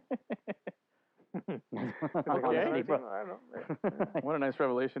 Honestly, bro. I don't know. What a nice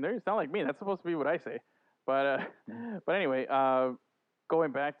revelation there. You sound like me. That's supposed to be what I say. But but anyway,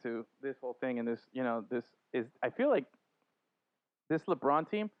 going back to this whole thing and this, this is, I feel like this LeBron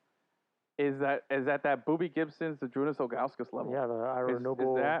team is at that Booby Gibson's, the Jonas Ilgauskas level. Yeah, the Ira Is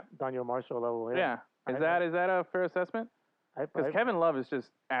Noble, that- Daniel Marshall level. Yeah. I Is know. that a fair assessment? Because Kevin Love is just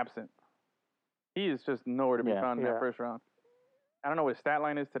absent. He is just nowhere to be Yeah. found in that Yeah. first round. I don't know what his stat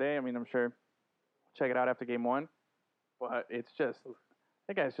line is today. I mean, I'm sure check it out after Game 1. But it's just,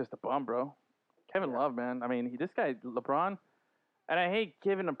 that guy's just a bum, bro. Kevin Yeah. Love, man. I mean, this guy, LeBron, and I hate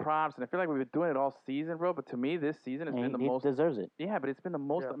giving him props, and I feel like we've been doing it all season, bro. But to me, this season has been the he most. deserves it. Yeah, but it's been the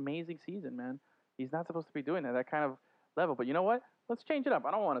most Yeah. amazing season, man. He's not supposed to be doing that. That kind of level. But you know what? Let's change it up.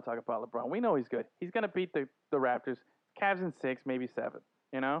 I don't want to talk about LeBron. We know he's good. He's gonna beat the Raptors. Cavs in 6, maybe 7.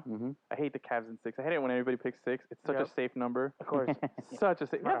 You know? Mm-hmm. I hate the Cavs in 6. I hate it when everybody picks 6. It's such Yep. a safe number. Of course. Such a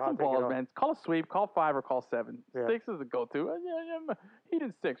safe. Not a Got hot some take at balls, all. man. Call a sweep. Call 5 or call 7. Yeah. 6 is the go-to. Heat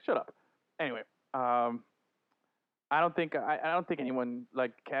in 6. Shut up. Anyway, I don't think anyone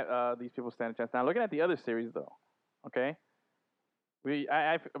like these people stand a chance. Now looking at the other series though, okay.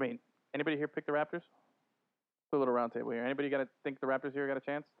 I mean, anybody here pick the Raptors? Do a little round table here. Anybody think the Raptors here got a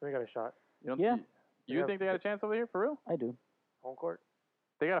chance? They got a shot. You don't, Yeah. You Yeah. think they got a chance over here for real? I do. Home court.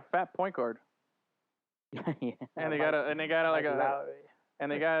 They got a fat point guard, Yeah. and they got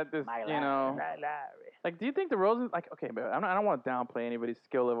this, Mike you know. Lowry. Like, do you think the Rosen, like, okay, but I don't want to downplay anybody's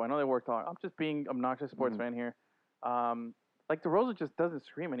skill level. I know they worked hard. I'm just being obnoxious sports fan here. Like, DeRozan just doesn't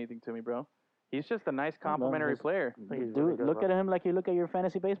scream anything to me, bro. He's just a nice complimentary just- player. He's Dude, really good, look bro. at him like you look at your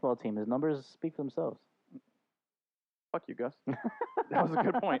fantasy baseball team. His numbers speak for themselves. Fuck you, Gus. That was a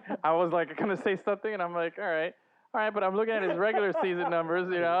good point. I was, like, going to say something, and I'm like, all right, but I'm looking at his regular season numbers,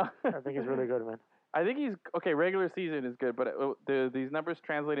 you know. I think he's really good, man. I think he's okay. Regular season is good, but these numbers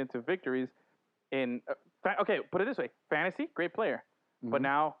translate into victories. Okay, put it this way: fantasy, great player, but Mhm.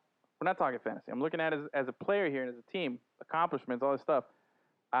 now we're not talking fantasy. I'm looking at it as a player here and as a team, accomplishments, all this stuff.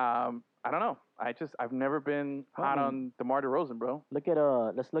 I don't know. I've never been hot on DeMar DeRozan, bro. Look at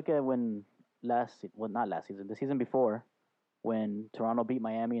let's look at when not last season, the season before, when Toronto beat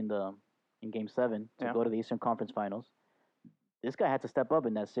Miami in Game 7 to Yeah. go to the Eastern Conference Finals. This guy had to step up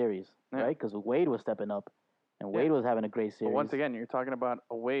in that series, Yeah. right? Because Wade was stepping up, and Yeah. Wade was having a great But series. once again, you're talking about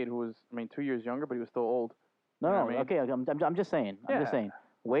a Wade who was, 2 years younger, but he was still old. No, You know no, what I mean? okay. I'm just saying. I'm just Yeah. saying.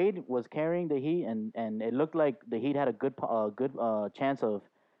 Wade was carrying the Heat, and it looked like the Heat had a good chance of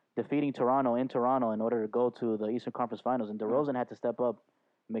defeating Toronto in Toronto in order to go to the Eastern Conference Finals. And DeRozan had to step up,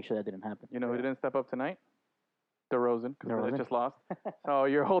 and make sure that didn't happen. You know who didn't step up tonight? DeRozan, because DeRozan. they just lost. So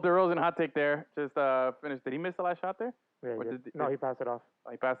your whole DeRozan hot take there just finished. Did he miss the last shot there? Yeah, Or he did. did- No, he passed it off.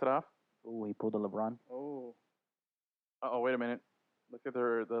 Oh, he passed it off. Ooh, he pulled a LeBron. Oh. Oh, wait a minute. Look at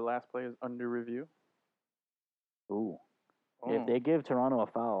the last play is under review. Ooh. Oh. If they give Toronto a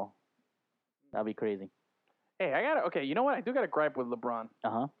foul, that'd be crazy. Hey, okay, you know what? I do got a gripe with LeBron.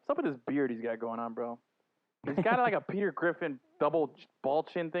 Uh-huh. What's up with this beard he's got going on, bro? He's got like a Peter Griffin double ball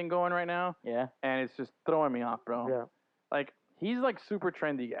chin thing going right now, Yeah. and it's just throwing me off, bro. Yeah. Like, he's like super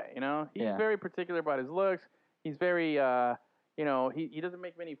trendy guy, you know? He's Yeah. very particular about his looks. He's very, he doesn't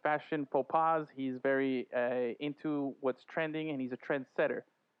make many fashion faux pas. He's very into what's trending, and he's a trendsetter.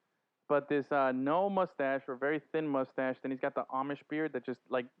 But this no mustache or very thin mustache, then he's got the Amish beard that just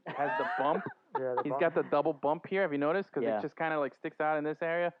like has the bump. Yeah. He's got the double bump here. Have you noticed? Because Yeah. it just kind of like sticks out in this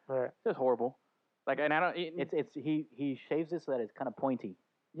area. Right. It's just horrible. Like, and I don't. He shaves it so that it's kind of pointy.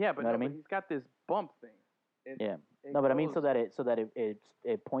 yeah, but, know what I no, but mean? he's got this bump thing. Yeah. It No, but I mean so goes- that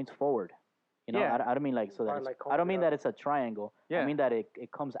it points forward. You know, Yeah. I don't mean like so that Probably, it's, like, I don't mean combed it that it's a triangle. Yeah. I mean that it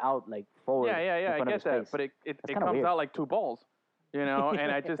comes out like forward. Yeah, in I front of get his that, face. but it kinda comes weird. out like two balls, you know.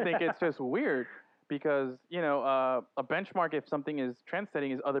 And I just think it's just weird because a benchmark if something is trend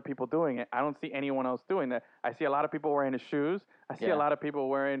setting is other people doing it. I don't see anyone else doing that. I see a lot of people wearing his shoes. I see Yeah. a lot of people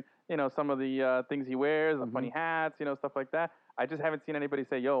wearing some of the things he wears, the Mhm. funny hats, stuff like that. I just haven't seen anybody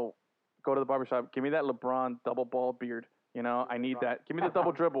say, "Yo, go to the barbershop, give me that LeBron double ball beard." I need that. Give me the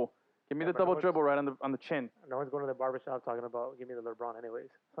double dribble. Give me Yeah, the but double what's- dribble right on the chin. No one's going to the barbershop talking about give me the LeBron anyways.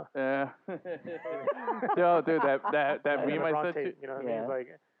 Yeah. Yo, dude, that Like meme I LeBron sent you. tape, you know what I mean? Yeah. It's like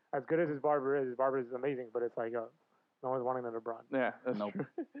as good as his barber is amazing, but it's like no one's wanting the LeBron. Yeah, that's Nope. true.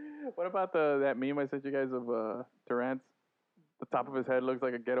 What about that meme I sent you guys of Durant's? The top of his head looks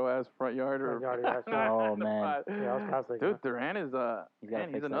like a ghetto ass front yard or. Front yard, yeah, Oh, man. Yeah, I was classic. Dude, Durant is He's gotta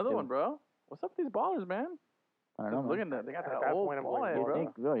he's fix that, another too. one, bro. What's up with these ballers, man? I don't know. Just Man. look at that. They got At that that old point, I'm ball going, head, You bro.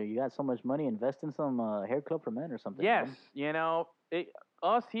 think, bro, you got so much money, invest in some hair club for men or something. Yes,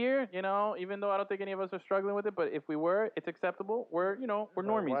 us here, even though I don't think any of us are struggling with it, but if we were, it's acceptable. We're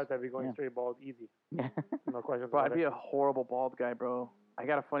normies. Why that be going Yeah. straight bald easy? Yeah. No questions Bro, about I'd be it. a horrible bald guy, bro. I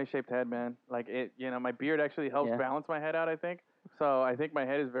got a funny shaped head, man. Like my beard actually helps Yeah. balance my head out, I think. So I think my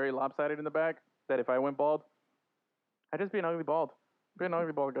head is very lopsided in the back. That if I went bald, I'd just be an ugly bald. Be an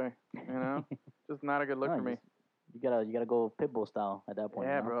ugly bald guy. Just not a good look No, for me. You gotta go Pitbull style at that point.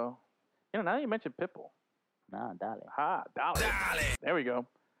 Yeah, you know? bro. Now that you mentioned Pitbull. Nah, dale. Ha, dolly. There we go.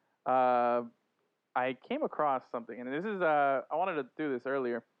 I came across something, and this is I wanted to do this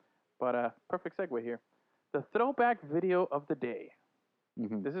earlier, but perfect segue here. The throwback video of the day.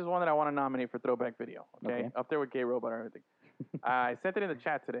 Mm-hmm. This is one that I want to nominate for throwback video. Okay, Okay. up there with Gay Robot and everything. I sent it in the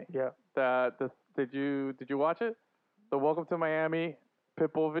chat today. Yeah. Did you watch it? The Welcome to Miami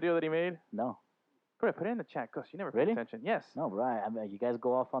Pitbull video that he made. No. Put it in the chat, Gus. You never pay Really? attention. Yes. No, right. I mean, you guys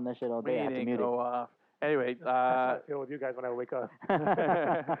go off on this shit all We day. I have to didn't mute go off. Anyway, That's how I feel with you guys when I wake up.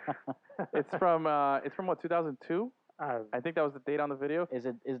 it. it's from what 2002. Uh, I think that was the date on the video. Is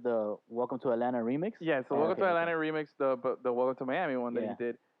the Welcome to Atlanta remix? Yeah, it's the Oh, Welcome okay, to okay. Atlanta remix, the Welcome to Miami one that Yeah. he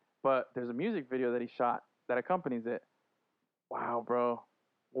did. But there's a music video that he shot that accompanies it. Wow, bro.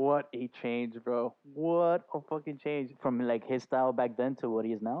 What a change, bro. What a fucking change. From like his style back then to what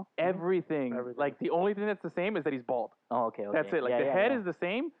he is now. Everything. Everything. Like the only thing that's the same is that he's bald. Oh, okay, okay. That's it. Like Yeah, the yeah, head yeah. is the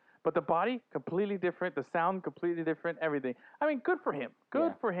same, but the body completely different. The sound completely different. Everything. I mean, good for him. Good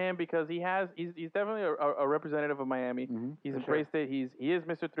Yeah. for him because he's definitely a representative of Miami. Mhm. He's For sure. embraced it. He is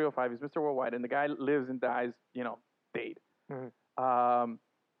Mr. 305. He's Mr. Worldwide, and the guy lives and dies. Dade. Mhm.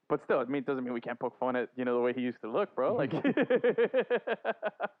 But still, it doesn't mean we can't poke fun at the way he used to look, bro. Like, I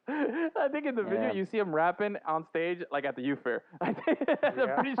think in the video Yeah. you see him rapping on stage like at the youth fair. I'm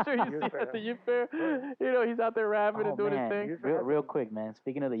Yeah. pretty sure you Youth see him fair. at the youth fair. He's out there rapping Oh, and doing man. his thing. Youth fair. Real quick, man.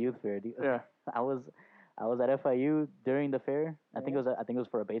 Speaking of the youth fair, Yeah. I was at FIU during the fair. I think it was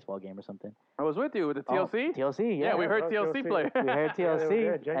for a baseball game or something. I was with you with the TLC. Oh, TLC, yeah, yeah. we heard bro, TLC TLC. play. We heard Yeah, they were TLC,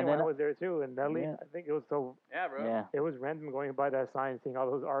 there. and Genuine then was there too, and Nelly. Yeah. I think it was so. Yeah, bro. yeah, It was random going by that sign, seeing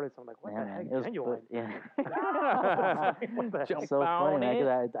all those artists. I'm like, what yeah, the man. heck, It was Genuine? yeah. What the heck? Jump So funny, on man. it.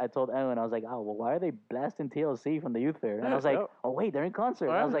 Because I told Evan, I was like, oh, well, why are they blasting TLC from the youth fair? And I was like, Yep. oh wait, they're in concert.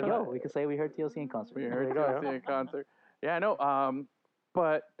 And I was like, yo, Right. we could say we heard TLC in concert. We There heard you go, TLC yeah. in concert. Yeah, I know.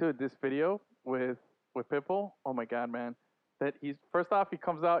 But dude, this video with Pitbull, oh my god, man. That he's first off, he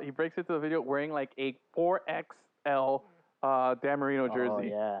comes out, he breaks into the video wearing like a 4XL Dan Marino jersey, Oh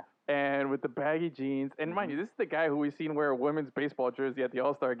yeah. and with the baggy jeans. And mind you, this is the guy who we've seen wear a women's baseball jersey at the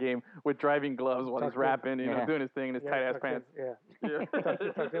All-Star game with driving gloves while he's Tucked in. rapping, Yeah. doing his thing in his Yeah, tight ass tucked in, pants. Yeah,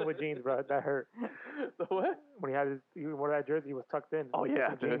 Yeah. tucked in with jeans, bro. That hurt. The what? When he wore that jersey, he was tucked in. Oh,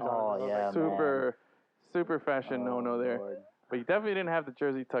 yeah, with dude. jeans on. Oh, I was yeah, like, Super, super fashion Oh, no there. Lord. But he definitely didn't have the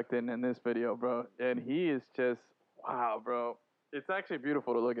jersey tucked in this video, bro. And he is just, wow, bro. It's actually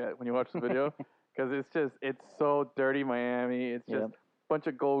beautiful to look at when you watch the video because it's so dirty Miami. It's just Yep. a bunch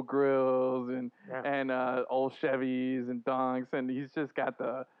of gold grills and Yeah. old Chevys and donks, and he's just got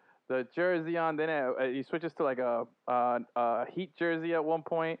the jersey on. Then he switches to like a Heat jersey at one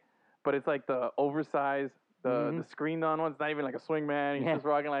point, but it's like the oversized. The screened on one. It's not even like a swingman. He's Yeah. just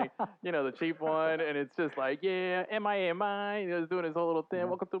rocking like the cheap one, and it's just like MI. He's doing his whole little thing. Yeah.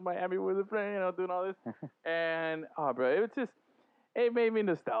 Welcome to Miami with a friend. Doing all this, and bro, it made me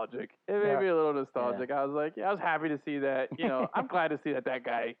nostalgic. It made Yeah. me a little nostalgic. I was like, I was happy to see that. I'm glad to see that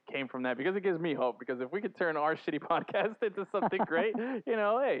guy came from that because it gives me hope. Because if we could turn our shitty podcast into something great, hey,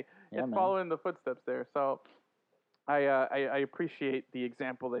 Yeah, it's man. following the footsteps there. So I appreciate the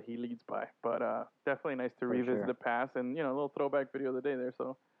example that he leads by. But definitely nice to For revisit sure. the past and a little throwback video of the day there.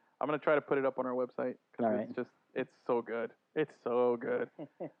 So I'm gonna try to put it up on our website because All right. it's so good. It's so good.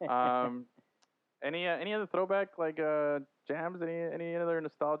 Any other throwback like jams? Any other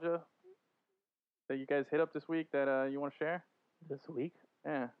nostalgia that you guys hit up this week that you want to share? This week,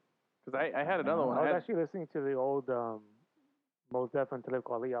 Yeah, because I had another one. I was had, actually listening to the old Mos Def and Talib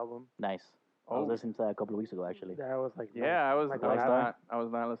Kweli album. Nice. I oh was listening to that a couple of weeks ago, actually. That was like yeah, I was like Black Star? I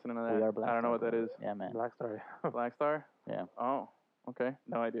was not listening to that. We Are Black I don't know Star. what that is. Yeah, man. Black Star. Black Star. Yeah. Oh, okay,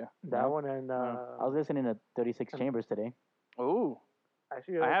 no idea. That No? one and I was listening to 36 Chambers today. Ooh,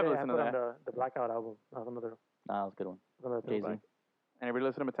 actually I have the other day listened to put on the Blackout album. That was another That was a good one. thing. Jay-Z. anybody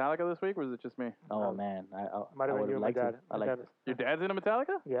listen to Metallica this week, or is it just me? Oh, Um, man. I Might have would been you and my like to. dad. I My like. dad is- Your dad's into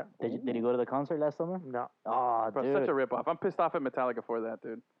Metallica? Yeah. Did you go to the concert last summer? No. Oh, Bro, dude. such a ripoff. I'm pissed off at Metallica for that,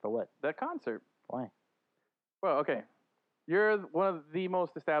 dude. For what? That concert. Why? Well, okay. You're one of the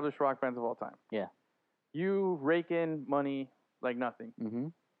most established rock bands of all time. Yeah. You rake in money like nothing. Mm-hmm.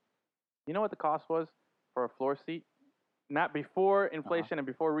 You know what the cost was for a floor seat? Not before inflation and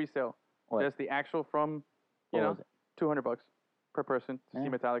before resale. What? Just the actual from, What was it? $200 per person to see Yeah.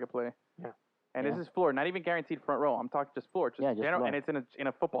 Metallica play. Yeah. And Yeah. this is floor, not even guaranteed front row. I'm talking just floor, just Yeah, just general, floor. and it's in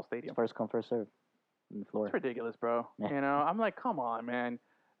a football stadium. It's first come, first serve. On the floor. It's ridiculous, bro. Yeah. I'm like, come on, man.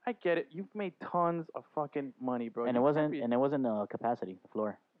 I get it. You've made tons of fucking money, bro. And You it can't wasn't. be- And it wasn't capacity. The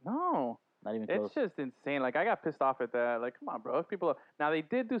floor. No. Not even close. It's just insane. Like I got pissed off at that. Like, come on, bro. If people now they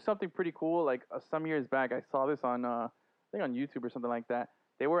did do something pretty cool. Like some years back, I saw this on I think on YouTube or something like that.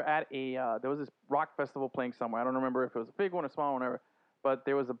 They were at a there was this rock festival playing somewhere. I don't remember if it was a big one or small one, whatever. But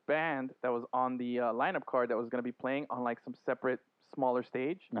there was a band that was on the lineup card that was going to be playing on like some separate smaller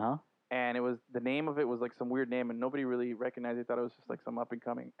stage, Uh-huh. and it was the name of it was like some weird name, and nobody really recognized it. Thought it was just like some up and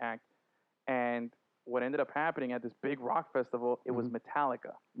coming act. And what ended up happening at this big rock festival, it was Mhm.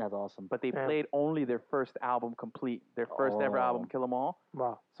 Metallica, That's awesome. but they Damn. played only their first album complete, their first ever album, Oh. Kill 'Em All.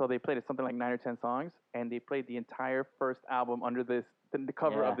 Wow. So they played something like 9 or 10 songs, and they played the entire first album under the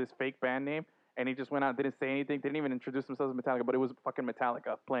cover Yeah. of this fake band name. And he just went out, didn't say anything, didn't even introduce themselves as Metallica, but it was fucking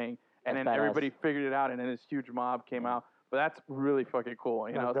Metallica playing. And That's then badass. everybody figured it out, and then this huge mob came Yeah. out. But that's really fucking cool,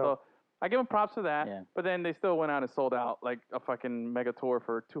 you know. That's So dope. I give them props for that. Yeah. But then they still went out and sold out like a fucking mega tour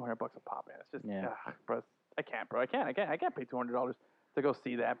for $200 a pop, man. It's just, Yeah. bro, I can't, bro. I can't pay $200 to go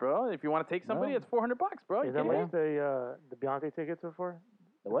see that, bro. If you want to take somebody, No. it's $400, bro. You Is that kidding me? what the Beyonce tickets were for?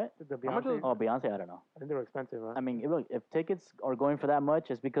 The what? The How much Beyonce. is- Oh, Beyonce. I don't know. I think they were expensive, right? I mean, look, if tickets are going for that much,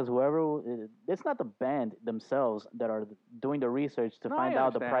 it's because it's not the band themselves that are doing the research to No, find I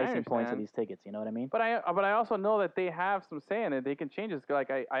out the understand, I pricing points of understand. these tickets. You know what I mean? But I also know that they have some say in it. They can change this. Like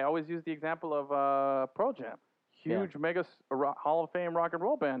I always use the example of Pro Jam, huge mega Hall of Fame rock and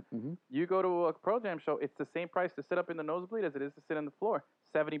roll band. Mhm. You go to a Pro Jam show, it's the same price to sit up in the nosebleed as it is to sit on the floor.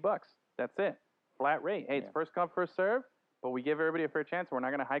 $70. That's it, flat rate. Hey, it's Yeah. first come first serve, but we give everybody a fair chance. We're not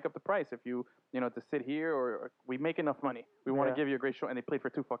going to hike up the price if you to sit here or we make enough money. We want to Yeah. give you a great show, and they played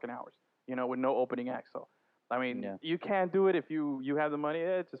for 2 fucking hours, with no opening act. So, I mean, Yeah. you can't do it if you have the money.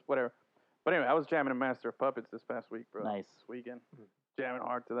 It's just whatever. But anyway, I was jamming a Master of Puppets this past week, bro. Nice. This weekend. Jamming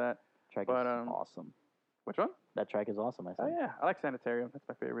hard to that. Track But, is awesome. Which one? That track is awesome. I Oh, said. yeah. I like Sanitarium. That's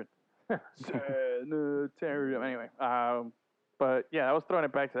my favorite. Sanitarium. Anyway. But, yeah, I was throwing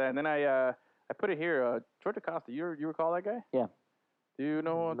it back to that. And then I put it here. George Acosta, you recall that guy? Yeah. Do you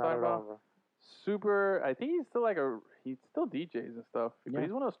know who I'm Not talking at all, about? bro. Super. I think he's still he still DJs and stuff. Yeah. But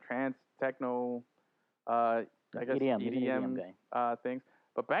he's one of those trance, techno, I guess EDM. He's an EDM guy. things.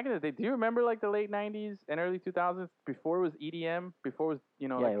 But back in the day, do you remember like the late '90s and early 2000s before it was EDM, before it was Yeah,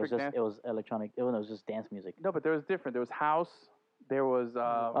 it electric was just dance? it was electronic. It was just dance music. No, but there was different. There was house. There was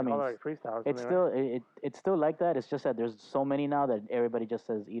I mean, Call it like freestyle. or It's something, right? still it's still like that. It's just that there's so many now that everybody just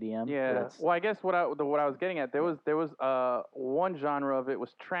says EDM. so yeah. that's- Well, I guess what I was getting at there was one genre of it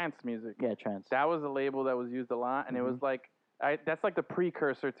was trance music. yeah, trance. That was a label that was used a lot, and it was like that's like the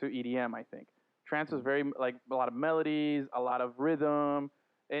precursor to EDM, I think. Trance was very like a lot of melodies, a lot of rhythm,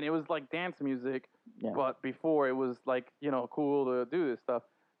 and it was like dance music. Yeah. But before it was like cool to do this stuff.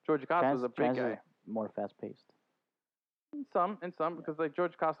 George Acosta was a big trance guy. is more fast paced. In some, because like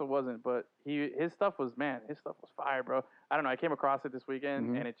George Costa wasn't, but his stuff was fire, bro. I don't know. I came across it this weekend,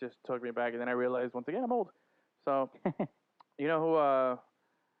 Mhm. and it just took me back, and then I realized once again I'm old. So, you know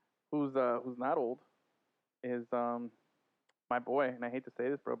who's not old is my boy, and I hate to say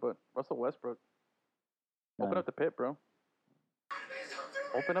this, bro, but Russell Westbrook. Open up the pit, bro.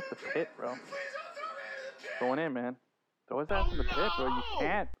 Open up the pit, bro. Going in, man. Throw his ass in the pit, bro. You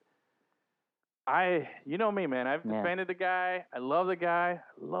can't. You know me, man. I've Yeah. defended the guy. I love the guy.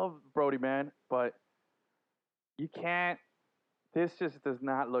 I love Brody, man. But you can't. This just does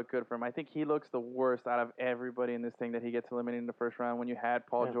not look good for him. I think he looks the worst out of everybody in this thing that he gets eliminated in the first round. When you had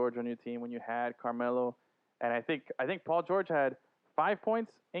Paul Yeah. George on your team, when you had Carmelo, and I think Paul George had 5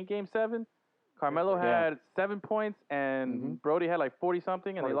 points in Game 7. Carmelo Yeah. had 7 points, and Brody had like 40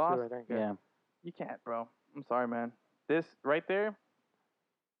 something, and they 42, lost. I think. Yeah. You can't, bro. I'm sorry, man. This right there,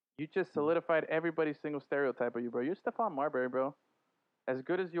 you just solidified everybody's single stereotype of you, bro. You're Stephon Marbury, bro. As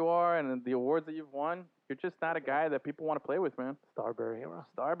good as you are and the awards that you've won, you're just not a guy that people want to play with, man. Starberry hero.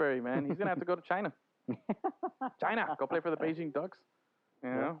 Starberry, man. He's going to have to go to China. China. Go play for the Beijing Ducks. You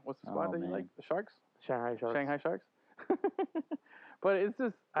know? What's the squad Oh, that you man. like? The Sharks? Shanghai Sharks. Shanghai Sharks? But it's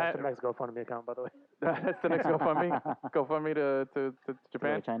just... That's the next GoFundMe account, by the way. That's the next GoFundMe. GoFundMe to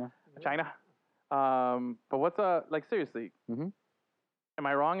Japan. China. China. But what's like seriously? Mhm. Am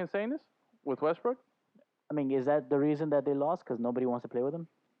I wrong in saying this with Westbrook? I mean, is that the reason that they lost? Because nobody wants to play with them?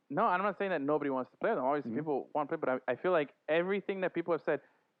 No, I'm not saying that nobody wants to play them. Obviously, people want to play, but I feel like everything that people have said,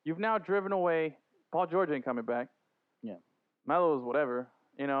 you've now driven away. Paul George ain't coming back. Yeah. Melo's whatever.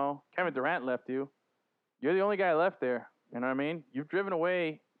 Kevin Durant left you. You're the only guy left there. You know what I mean? You've driven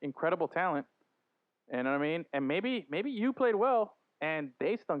away incredible talent. You know what I mean? And maybe you played well and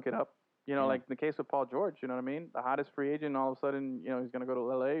they stunk it up. Like in the case with Paul George, you know what I mean? The hottest free agent, all of a sudden, he's going to go to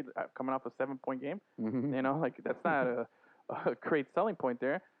LA coming off a 7-point game. Mhm. Like that's not a great selling point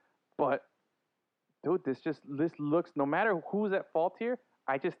there. But, dude, this looks, no matter who's at fault here,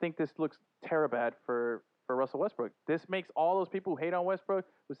 I just think this looks terrible for Russell Westbrook. This makes all those people who hate on Westbrook,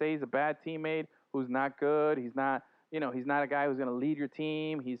 who say he's a bad teammate, who's not good, he's not a guy who's going to lead your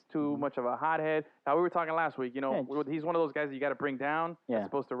team. He's too much of a hothead. Now, we were talking last week, he's one of those guys that you got to bring down. Yeah. As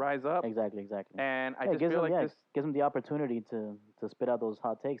opposed to rise up. Exactly. And I Yeah, it just gives feel them, like this. gives them the opportunity to spit out those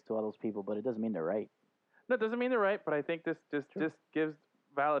hot takes to all those people, but it doesn't mean they're right. No, it doesn't mean they're right, but I think this gives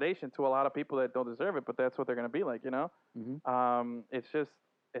validation to a lot of people that don't deserve it, but that's what they're gonna be like, you know. It's just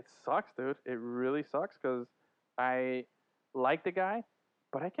it sucks, dude. It really sucks because I like the guy,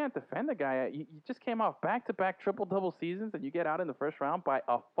 but I can't defend the guy. You just came off back-to-back triple-double seasons, and you get out in the first round by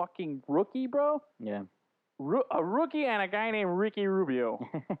a fucking rookie, bro. Yeah. A rookie and a guy named Ricky Rubio.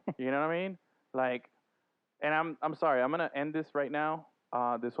 You know what I mean? Like, and I'm sorry. I'm gonna end this right now.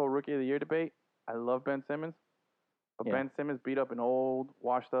 This whole Rookie of the Year debate. I love Ben Simmons, but Yeah. Ben Simmons beat up an old,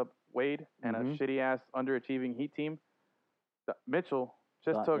 washed-up Wade and a shitty-ass, underachieving Heat team. Mitchell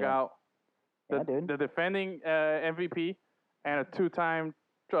just took out the defending MVP and a two-time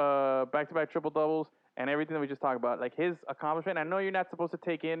back-to-back triple-doubles and everything that we just talked about. Like his accomplishment. I know you're not supposed to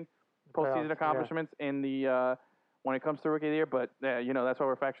take in postseason accomplishments in the when it comes to Rookie of the Year, but you know that's why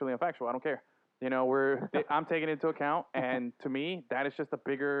we're factually unfactual. I don't care. You know, I'm taking it into account, and to me, that is just a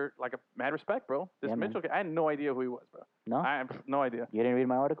bigger, like a mad respect, bro. This Mitchell, I had no idea who he was, bro. No, I have no idea. You didn't read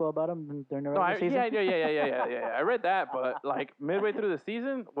my article about him during the regular season? Yeah. I read that, but like midway through the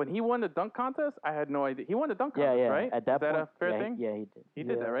season, when he won the dunk contest, I had no idea. He won the dunk contest, right? At that is point, that a fair thing? Yeah, he did. He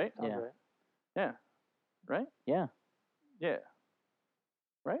did that, right? Right. Yeah. Right? Yeah. Yeah.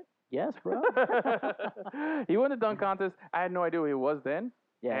 Right? Yes, bro. He won the dunk contest. I had no idea who he was then.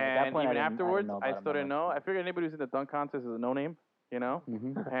 Yeah, and at that point, even I didn't afterwards, know I about still him didn't know. I figured anybody who's in the dunk contest is a no-name, you know?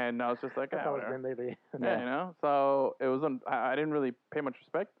 And I was just like, That's how it's whatever. been lately. Yeah, you know? So it was, I didn't really pay much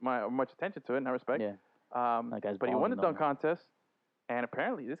attention to it, and I respect. Yeah. That guy's But he won the balling dunk contest, and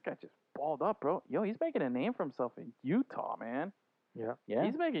apparently this guy just balled up, bro. Yo, he's making a name for himself in Utah, man. Yeah. Yeah.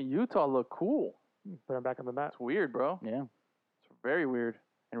 He's making Utah look cool. Put him back on the map. It's weird, bro. Yeah. It's very weird.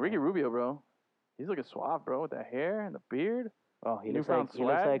 And Ricky Rubio, bro, he's looking suave, bro, with that hair and the beard. Oh, he looks Newfound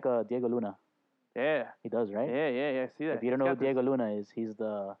like Diego Luna. Yeah. He does, right? Yeah. See that? If you don't know who Diego Luna is, he's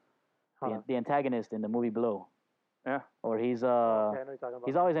the antagonist in the movie Blow. Yeah. Or he's I know you're talking about.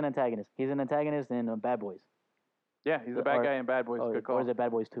 he's always an antagonist. He's an antagonist in Bad Boys. Yeah, he's the bad guy in Bad Boys. Good call. Or is it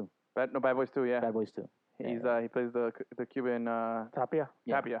Bad Boys 2? Bad Boys 2, yeah. Bad Boys 2. He plays the Cuban Tapia.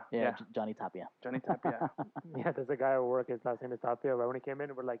 Tapia. Yeah. Johnny Tapia. Johnny Tapia. Yeah, there's a guy at work. His last name is Tapia. Right when he came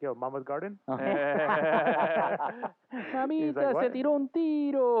in, we're like, "Yo, Mama's Garden." Mamita, se tiró un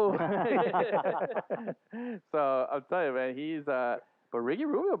tiro. So I'll tell you, man, he's but Ricky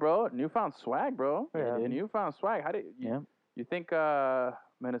Rubio, bro, newfound swag, bro. Yeah, dude. Newfound swag. How do you think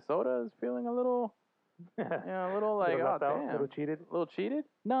Minnesota is feeling a little? A little like, oh damn, a little cheated. A little cheated.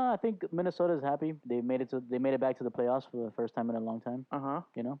 No, I think Minnesota's happy. They made it back to the playoffs for the first time in a long time.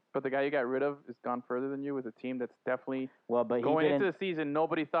 You know. But the guy you got rid of has gone further than you with a team that's definitely but going into the season.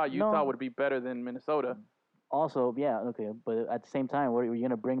 Nobody thought Utah would be better than Minnesota. Also, yeah, okay, but at the same time, were you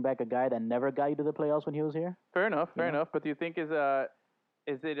gonna bring back a guy that never got you to the playoffs when he was here? Fair enough. But do you think is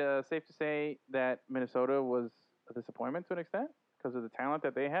it safe to say that Minnesota was a disappointment to an extent because of the talent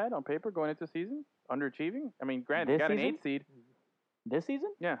that they had on paper going into the season, underachieving? I mean, granted, they got an 8 seed. This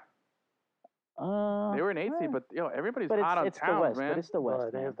season? Yeah. They were an 8 seed, but everybody's hot on the West, man. But it's the West.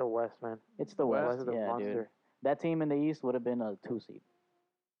 I think it's the West, man. It's the West. West is a monster. Dude. That team in the East would have been a 2 seed.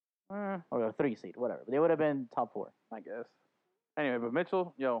 Or a 3 seed, whatever. They would have been top 4. I guess. Anyway, but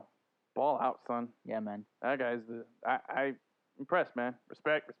Mitchell, ball out, son. Yeah, man. That guy's I impressed, man.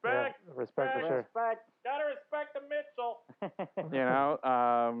 Respect. Yeah, respect for sure. Gotta respect the Mitchell.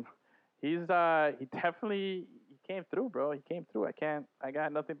 He definitely came through, bro. He came through. I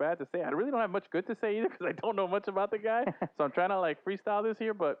got nothing bad to say. I really don't have much good to say either because I don't know much about the guy. So I'm trying to like freestyle this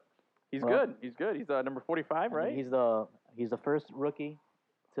here, but he's good. He's good. He's number 45, right? He's the first rookie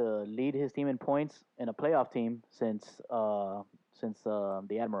to lead his team in points in a playoff team since the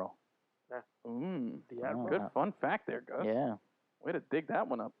Admiral. The Admiral. Good fun fact there, Gus. Yeah. Way to dig that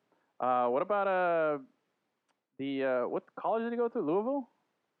one up. What about what college did he go to? Louisville?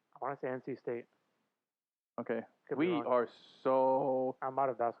 I want to say NC State. Okay. Could be We wrong. are so I'm out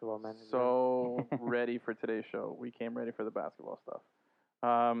of basketball, man. so ready for today's show. We came ready for the basketball stuff.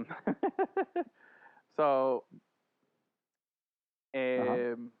 So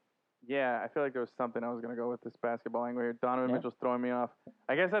yeah, I feel like there was something I was gonna go with this basketball angle here. Donovan Mitchell's throwing me off.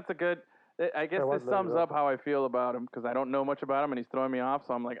 I guess that's a good. I guess this sums up how I feel about him because I don't know much about him and he's throwing me off.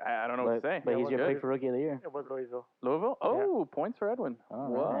 So I'm like, I don't know what to say. But he's your pick for Rookie of the Year. It was Louisville. Louisville? Oh, points for Edwin. All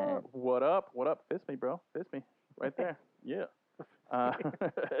what? right. What up? What up? Fist me, bro. Fist me. Right there. Yeah.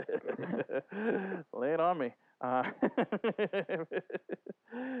 Lay it on me.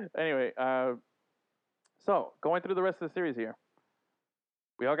 Anyway, so going through the rest of the series here.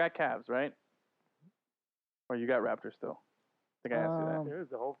 We all got Cavs, right? Or you got Raptors still? I think I asked you that. There's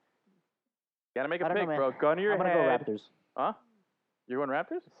the whole Gotta make a I don't pick, know, bro. Gun to your I'm head. gonna go Raptors. Huh? You're going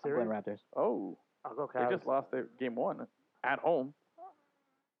Raptors? I'm series. going Raptors. Oh. I'll go They Cavs. just lost their game 1 at home.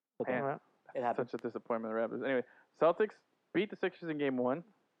 Okay. Man. Well, It happens. Such a disappointment, the Raptors. Anyway, Celtics beat the Sixers in Game 1.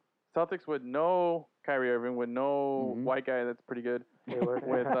 Celtics with no Kyrie Irving, with no Mhm. white guy that's pretty good, Hayward.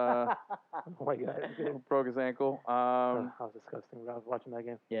 with oh my god. broke his ankle. That was disgusting. I was watching that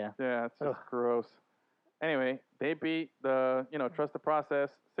game. yeah. Yeah, it's just Ugh. gross. Anyway, they beat the, trust the process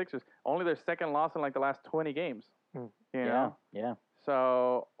Sixers. Only their second loss in like the last 20 games. Hmm. You Yeah. know? Yeah.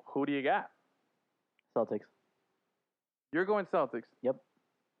 So, who do you got? Celtics. You're going Celtics. Yep.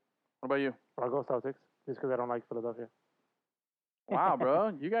 What about you? I'll go Celtics just because I don't like Philadelphia. Wow,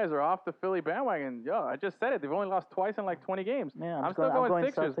 bro. You guys are off the Philly bandwagon. Yo, I just said it. They've only lost twice in like 20 games. Yeah. I'm still going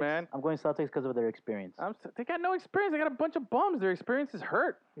Sixers, Celtics. man. I'm going Celtics because of their experience. They got no experience. They got a bunch of bums. Their experience is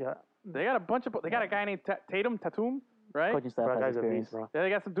hurt. Yeah. They got a bunch of. They got a guy named Tatum, right? Coaching staff Bro, has that guy's a experience. beast, bro. Yeah, they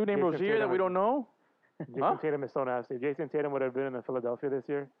got some dude named Jason Rozier that Tatum we is- don't know. Jason Huh? Tatum is so nasty. If Jason Tatum would have been in Philadelphia this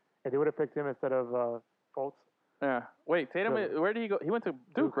year, if they would have picked him instead of Fultz. Yeah. Wait, Tatum. So- Where did he go? He went to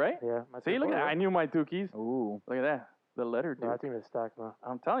Duke, right? Yeah. my See, team- look at that. I knew my Dukies. Ooh. Look at that. The letter Bro, Duke. that team is stacked, bro.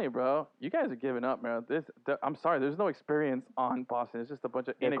 I'm telling you, bro. You guys are giving up, man. I'm sorry. There's no experience on Boston. It's just a bunch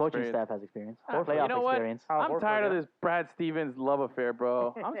of Their coaching inexperience. staff has experience. Ah, Playoff you know what? experience. Al I'm Horford, tired of yeah. this Brad Stevens love affair,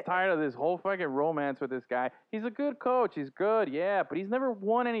 bro. I'm tired of this whole fucking romance with this guy. He's a good coach. He's good, yeah, but he's never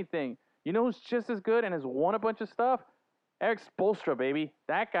won anything. You know who's just as good and has won a bunch of stuff? Eric Spoelstra, baby.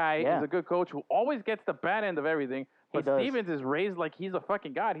 That guy Yeah. is a good coach who always gets the bad end of everything. He But does. Stevens is raised like he's a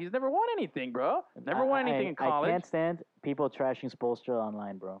fucking god. He's never won anything, bro. Never won anything in college. I can't stand people trashing Spoelstra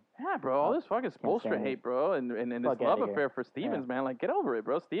online, bro. Yeah, bro, all this fucking Spoelstra stand hate, it. bro, and this Fuck love outta here. affair for Stevens, man. Like, get over it,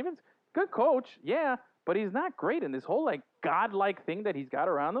 bro. Stevens, good coach, yeah, but he's not great in this whole, like, godlike thing that he's got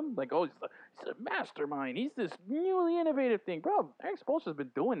around him. Like, oh, he's a mastermind. He's this newly innovative thing. Bro, Eric Spoelstra's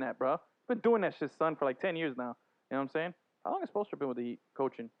been doing that, bro. Been doing that shit, son, for like 10 years now. You know what I'm saying? How long has Spoelstra been with the Heat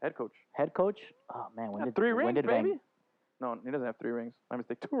coaching, head coach? Head coach? Oh man, Got 3 rings, when did baby? Van, No, he doesn't have 3 rings. My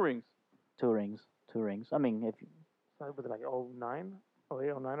mistake. 2 rings. 2 rings? 2 rings. I mean, if So was it like 09?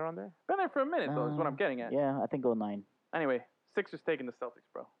 08, 09 around there? Been there for a minute, though, is what I'm getting at. yeah, I think 09. Anyway, Sixers taking the Celtics,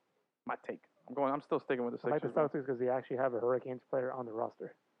 bro. My take. I'm still sticking with the I like Sixers. the bro. Celtics because they actually have a Hurricanes player on the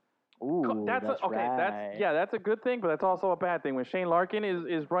roster. Ooh, That's okay. right. That's a good thing, but that's also a bad thing. When Shane Larkin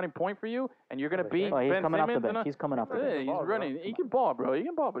is running point for you, and you're gonna But beat Shane- Oh, he's Ben coming off the Simmons, bench. He's coming off the yeah, bench. he's ball, bro. running. He can ball, bro. He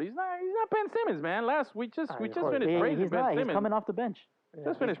can ball, but he's not Ben Simmons, man. Last we just Ah, we of just course. finished praising He's Ben not. Simmons. He's coming off the bench. Yeah.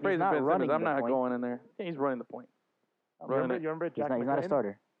 Just finished he's praising not Ben Simmons. running I'm the not point. going in there. Yeah, he's running the point. You Running remember, it. you remember He's Jack not. He's not a McClain?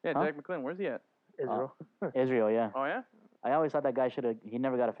 starter. Yeah, Huh? Jack McClellan. Where's he at? Israel. Israel, yeah. Oh yeah. I always thought that guy should have. He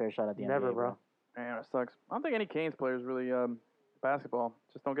never got a fair shot at the Never, NBA, bro. Man, that sucks. I don't think any Canes players really basketball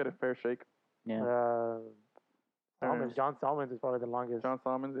just don't get a fair shake. Yeah. Salmons, John Salmons is probably the longest. John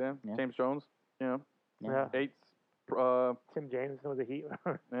Solomons, yeah. Yeah. James Jones, Yeah. Yeah. Eights. Tim James with the Heat.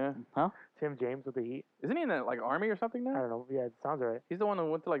 Yeah. Tim James with the Heat. Isn't he in that like army or something I now? don't know. Yeah, it sounds right. He's the one who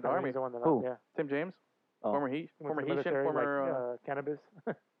went to like the I think army. he's the one that Who? yeah. Tim James, Oh. former Heat, Went former to the Haitian, military, former. like, cannabis.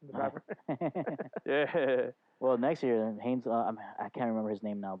 The rapper. Yeah. Well, next year, Haynes. I can't remember his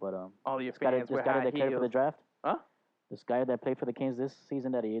name now, but All the this guy, fans this with guy high that declared for the heels. draft. Huh? This guy that played for the Kings this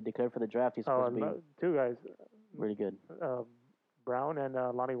season that he declared for the draft. He's supposed to be Two guys, really good. Brown and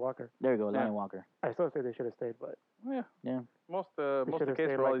Lonnie Walker. There you go, Yeah. Lonnie Walker. I still say they should have stayed, but Yeah. Yeah. Most they of should the have case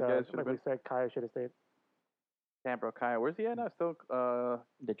stayed. for all Like, these guys should have like been. we said, Kaya should have stayed. Damn, bro, Kaya, where's he at now? Still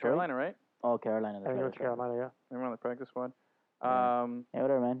Detroit. Carolina, right? Oh, Carolina. I That's think it right, was that's right. Carolina, yeah, Remember on the practice squad. Yeah. Yeah,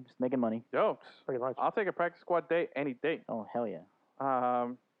 whatever, man. Just making money. Yo, pretty much. I'll take a practice squad day any day. Oh hell yeah.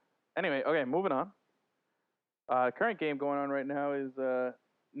 Anyway, okay, moving on. Current game going on right now is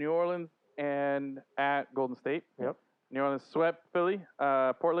New Orleans and at Golden State. Yep. New Orleans swept Philly,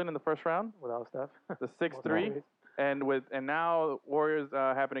 Portland in the first round, Without Steph. the Most 6-3, always. and now Warriors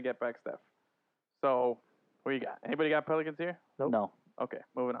happen to get back Steph. So, who you got? Anybody got Pelicans here? Nope. No. Okay,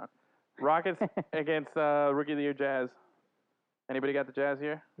 moving on. Rockets against Rookie of the Year Jazz. Anybody got the Jazz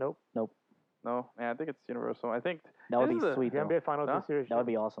here? Nope. Nope. No? Yeah, I think it's universal. I think That would This be is a- sweet The though. NBA Finals Huh? this year. That would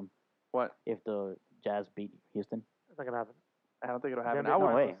be awesome what? if the Jazz beat Houston. It's not gonna happen. I don't think it'll The happen. NBA I would.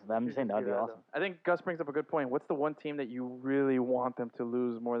 No Finals, way. I'm you just saying should that would see be that, awesome. I think Gus brings up a good point. What's the one team that you really want them to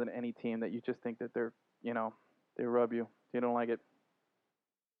lose more than any team that you just think that they're, they rub you? You don't like it?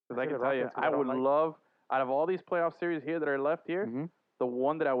 Because I I say can the tell you, Rockets, 'cause I I don't would like- love, out of all these playoff series here that are left here, Mhm. the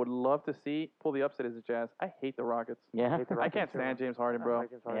one that I would love to see pull the upset is the Jazz. I hate the Rockets. Yeah. hate the I Rockets can't too. stand James Harden, I bro. like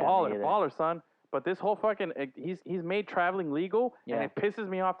James Harden. Yeah, me Baller, either. baller, son. But this whole fucking, he's made traveling legal, Yeah. and it pisses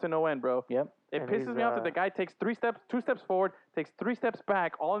me off to no end, bro. Yep. It And pisses he's, me off that the guy takes two steps forward, takes 3 steps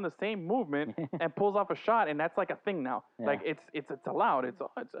back, all in the same movement, and pulls off a shot, and that's like a thing now. Yeah. Like it's allowed. It's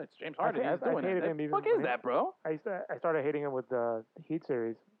James Harden. I He's doing hated it. him The even fuck when is he- that, bro? I started hating him with the Heat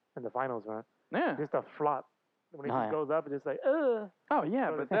series in the finals, man. Yeah. Just a flop. when he Oh, just yeah. goes up and just like, Oh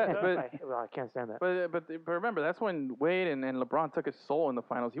yeah, but I can't stand that. but remember that's when Wade and LeBron took his soul in the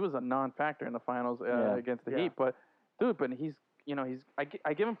finals. He was a non-factor in the finals Yeah. against the Yeah. Heat. But dude,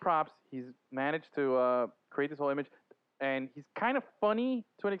 I give him props. He's managed to create this whole image, and he's kind of funny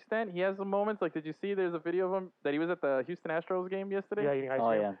to an extent. He has some moments like, did you see? There's a video of him that he was at the Houston Astros game yesterday. Yeah, eating ice Oh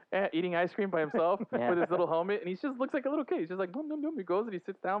cream. yeah. Eating ice cream by himself Yeah. with his little helmet, and he just looks like a little kid. He's just like, he goes and he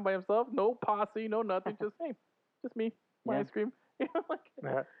sits down by himself, no posse, no nothing, just hey, just me, my Yeah. ice cream. You know, like,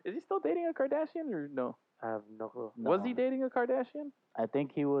 Yeah. is he still dating a Kardashian or no? I have no clue. No. Was he dating a Kardashian? I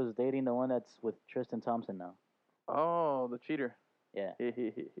think he was dating the one that's with Tristan Thompson now. Oh, the cheater. Yeah.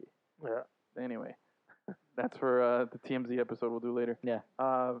 Yeah. Anyway, that's for the TMZ episode we'll do later. Yeah.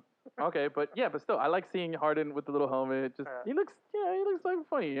 Okay, but still, I like seeing Harden with the little helmet. Just he looks like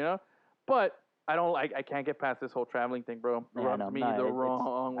funny, you know. But I don't like. I can't get past this whole traveling thing, bro. Yeah, Rubs no, me no, the it's-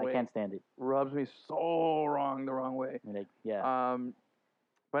 wrong way. I can't stand it. Rubs me so wrong the wrong way. Like, yeah.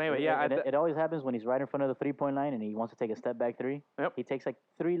 But anyway, yeah. It always happens when he's right in front of the 3-point line and he wants to take a step back three. Yep. He takes like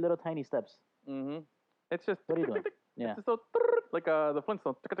 3 little tiny steps. It's just What are you doing? Yeah. It's just so like the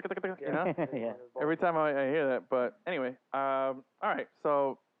Flintstones, you know. Yeah. Every time I hear that. But anyway, all right.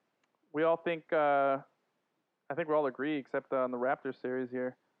 So we all think I think we all agree except on the Raptors series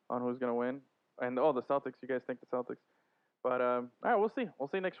here on who's gonna win. And the Celtics. You guys think the Celtics? But all right, we'll see. We'll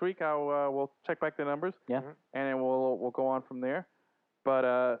see next week how we'll check back the numbers. Yeah. And then we'll go on from there.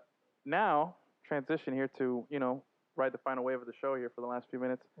 But now transition here to ride the final wave of the show here for the last few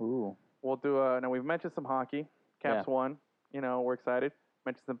minutes. Ooh. We'll do now we've mentioned some hockey. Caps won. We're excited.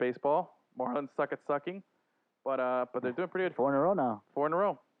 Mentioned some baseball. Marlins suck at sucking. But they're doing pretty good. 4 in a row now. 4 in a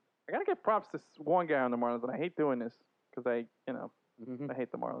row. I gotta give props to one guy on the Marlins, and I hate doing this because I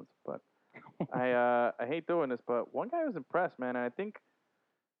hate the Marlins, but I hate doing this. But one guy was impressed, man, and I think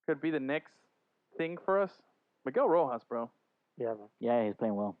could be the next thing for us. Miguel Rojas, bro. Yeah, man. Yeah, he's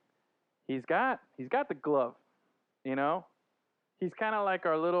playing well. He's got the glove, He's kind of like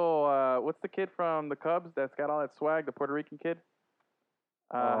our little what's the kid from the Cubs that's got all that swag, the Puerto Rican kid.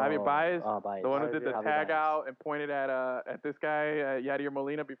 Javier Baez, Baez. the one who did the Javier tag Baez. out and pointed at this guy, Yadier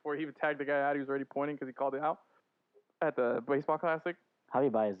Molina, before he even tagged the guy out. He was already pointing because he called it out at the baseball classic.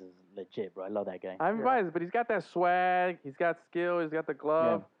 Javi Baez is legit, bro. I love that guy. Javier Baez, but he's got that swag. He's got skill. He's got the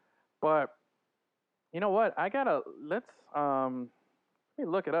glove. But you know what? Let me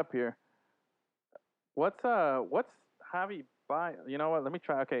look it up here. What's Javi Baez? You know what? Let me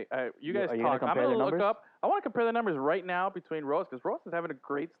try. Okay, you guys Are you talk. gonna I'm compare gonna the look numbers? up. I want to compare the numbers right now between Rose because Rose is having a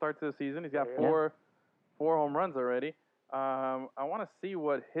great start to the season. He's got Yeah. four home runs already. I want to see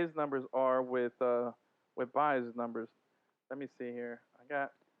what his numbers are with Baez's numbers. Let me see here. I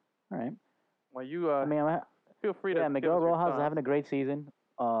got. All right. Well, you I mean, feel free to. Miguel give us your Rojas is thoughts. having a great season.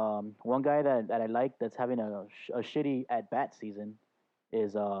 One guy that I like that's having a shitty at bat season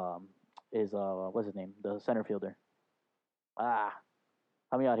is what's his name? The center fielder.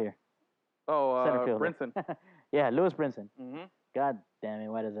 Help me out here. Oh, Center fielder. Brinson. Yeah, Lewis Brinson. Mm-hmm. God damn it,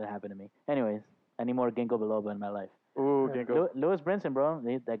 why does that happen to me? Anyways, I need more ginkgo biloba in my life. Ooh, Ginkgo. Lewis Brinson, bro,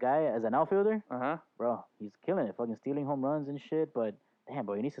 that guy as an outfielder, Uh-huh. bro, he's killing it, fucking stealing home runs and shit. But damn,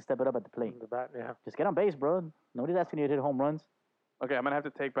 bro, he needs to step it up at the plate. The bat, yeah. Just get on base, bro. Nobody's asking you to hit home runs. Okay, I'm gonna have to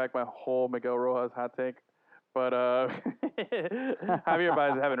take back my whole Miguel Rojas hot take, but Javier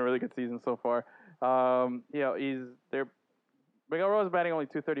Baez is having a really good season so far. Miguel Rojas is batting only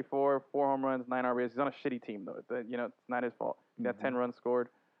 .234, 4 home runs, 9 RBIs. He's on a shitty team though. It's not his fault. He got 10 runs scored,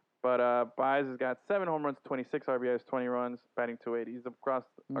 but Baez has got 7 home runs, 26 RBIs, 20 runs, batting .280. He's across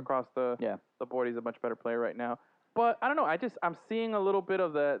the board. He's a much better player right now. But I don't know. I'm seeing a little bit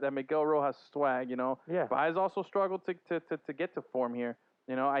of that Miguel Rojas swag. Yeah. Baez also struggled to get to form here.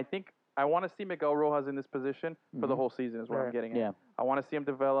 I think I want to see Miguel Rojas in this position for the whole season. Is what I'm Right. getting at. Yeah. I want to see him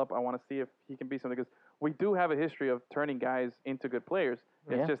develop. I want to see if he can be something because we do have a history of turning guys into good players.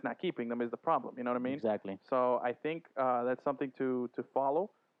 It's Yeah. just not keeping them is the problem. You know what I mean? Exactly. So I think that's something to follow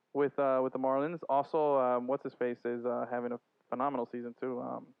with the Marlins. Also, what's his face is having a phenomenal season too.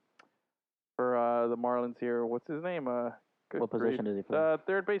 For the Marlins here, what's his name? Good What position grief. does he play?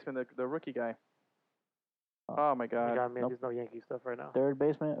 Third baseman, the rookie guy. Oh. Oh my You God, got me. Nope. There's no Yankee stuff right now. Third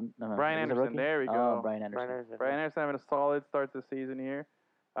baseman. No, Brian he's a Anderson. rookie? There we Oh, go. Brian Anderson. Brian Anderson having a solid start to the season here.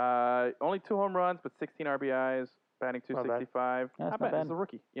 Only 2 home runs, but 16 RBIs, batting Not bad. .265. That's not bad. bad. He's a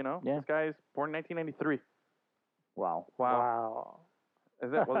rookie. Yeah. This guy's born in 1993. Wow. Wow.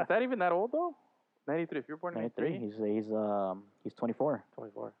 Is that even that old though? 93. If you're born in 93. 93, He's 24.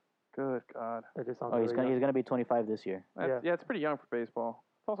 24. good God. It just sounds Oh, he's really young. gonna be 25 this year. Yeah, it's pretty young for baseball.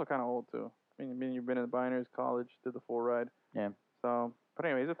 It's also kind of old too. I mean, you've been in the minors, college, did the full ride. Yeah. So, but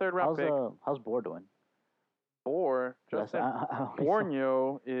anyway, he's a third round pick. How's Bohr doing? Justin I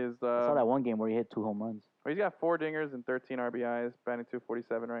Borneo is. saw that one game where he hit 2 home runs. He's got 4 dingers and 13 RBIs, batting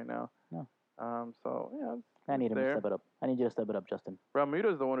 247 right now. No. So yeah, I need him there. to step it up. I need you to step it up, Justin.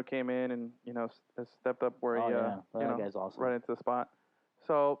 Realmuto is the one who came in and has stepped up where Oh, he yeah. That guy's awesome. right into the spot.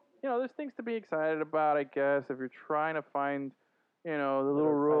 So there's things to be excited about, I guess, if you're trying to find the little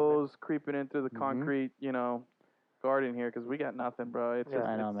Little rose creeping into the Mhm. concrete garden here because we got nothing, bro. It's Yeah. just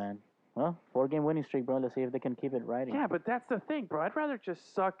I know, it's- man. Well, 4-game winning streak, bro. Let's see if they can keep it riding. Yeah, but that's the thing, bro. I'd rather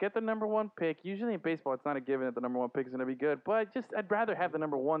just suck, get the number 1 pick. Usually in baseball, it's not a given that the number 1 pick is going to be good, but I'd rather have the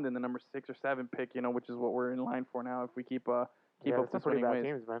number 1 than the number 6 or 7 pick, which is what we're in line for now if we keep up Some this pretty winning bad ways.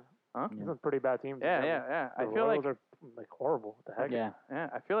 teams, man. Huh? Yeah. Some pretty bad teams. Yeah. The I feel like Royals are like horrible. What the heck? Yeah.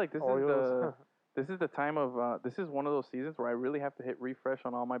 I feel like this Orioles. this is the time of this is one of those seasons where I really have to hit refresh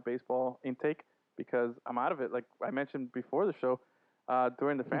on all my baseball intake because I'm out of it. Like I mentioned before the show,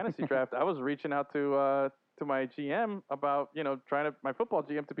 during the fantasy draft, I was reaching out to my GM about my football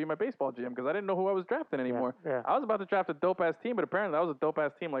GM to be my baseball GM because I didn't know who I was drafting anymore. Yeah. I was about to draft a dope ass team, but apparently that was a dope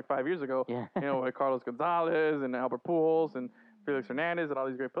ass team like 5 years ago. Yeah. With Carlos Gonzalez and Albert Pujols and Felix Hernandez and all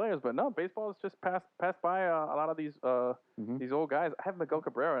these great players. But no, baseball has just passed by a lot of these Mhm. these old guys. I have Miguel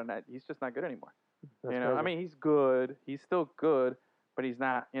Cabrera, and he's just not good anymore. That's I crazy. mean, he's good. He's still good, but he's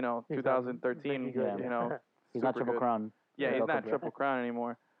not. He's not 2013. Mickey good. He's not super Triple good. Crown. Yeah, he's Miguel not Cabrera. Triple Crown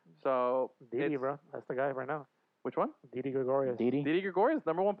anymore. So Didi, it's- bro. That's the guy right now. which one? Didi Gregorius. Didi. Didi Gregorius,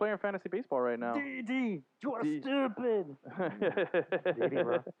 number 1 player in fantasy baseball right now. Didi, you are Didi. stupid. Didi,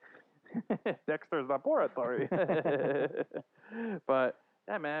 bro. Dexter's laboratory. But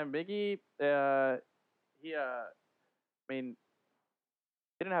yeah, man, Miggy, he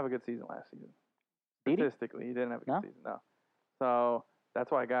didn't have a good season last season. Didi? Statistically, he didn't have a good No? season. No. So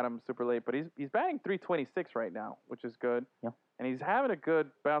that's why I got him super late. But he's batting 326 right now, which is good. Yeah. And he's having a good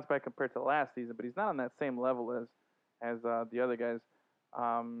bounce back compared to last season, but he's not on that same level as the other guys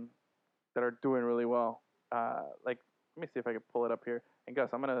that are doing really well. Let me see if I can pull it up here. And Gus,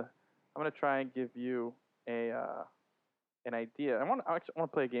 I'm gonna try and give you an idea. I want to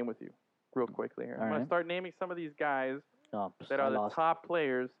play a game with you real quickly here. I'm gonna Alright. start naming some of these guys Oh, that I are the lost. top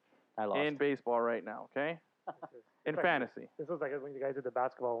players I lost. in baseball right now. Okay, in Right. fantasy. This was like when you guys did the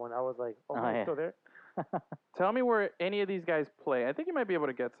basketball one. I was like, oh, Oh, man, yeah. he's still there? Tell me where any of these guys play. I think you might be able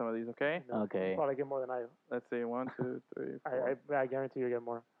to get some of these. Okay, No, Okay. you probably get more than I. let's see. 1, 2, 3, 4. I guarantee you get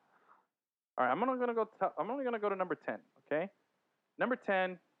more. All right, I'm only gonna go to number 10. Okay, number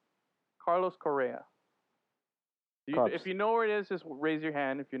 10, Carlos Correa. Cubs. If you know where it is, just raise your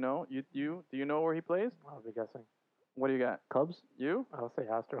hand. If you know, do you know where he plays? I'll be guessing. What do you got? Cubs? You? I'll say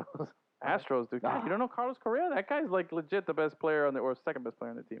Astros. Astros, dude. God, Ah. you don't know Carlos Correa? That guy's like legit the best player or second best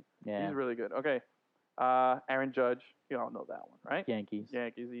player on the team. Yeah. He's really good. Okay. Aaron Judge. You all know that one, right? Yankees.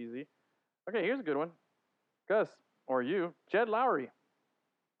 Yankees, easy. Okay, here's a good one. Gus, or you, Jed Lowry.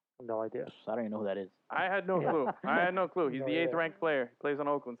 No idea. I don't even know who that is. I had no clue. I had no clue. He's No the 8th idea. ranked player. He plays on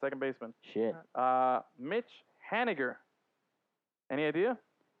Oakland, second baseman. Shit. Mitch Haniger. Any idea?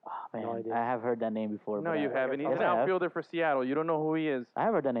 Oh, man. No idea. I have heard that name before. No, but you I, haven't. He's Yes, an I have. outfielder for Seattle. You don't know who he is. I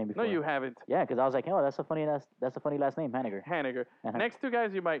have heard that name No, before. you haven't. Yeah, because I was like, oh, that's a funny last name, Haniger. Haniger. Uh-huh. Next 2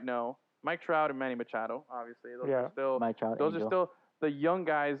 guys you might know, Mike Trout and Manny Machado. Obviously, those Yeah. are still Mike Trout. those Angel. are still the young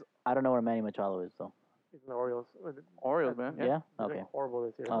guys. I don't know where Manny Machado is though. He's in the Orioles. Orioles, man. Yeah. Yeah. He's Okay. doing horrible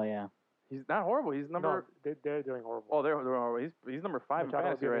this year. Oh yeah. He's not horrible. He's number. No, they're doing horrible. Oh, they're horrible. He's number 5 in Machado's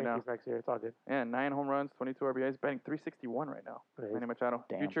fantasy gonna right be now. Yankees next year. It's all good. Yeah, 9 home runs, 22 RBIs, batting 361 right now. Yeah, Manny Machado,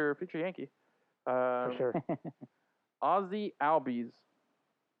 Damn. future Yankee. For sure. Ozzy Albies.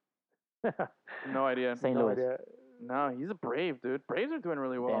 No idea. St. No Louis. idea. No, he's a Brave, dude. Braves are doing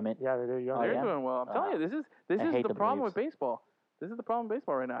really well. Damn it. Yeah, they're young. Oh, They're yeah? doing well. I'm telling you, this I is hate the the problem Braves. with baseball. This is the problem with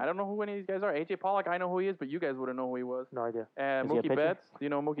baseball right now. I don't know who any of these guys are. AJ Pollock, I know who he is, but you guys wouldn't know who he was. No idea. Is he a Mookie pitcher? Betts. Do you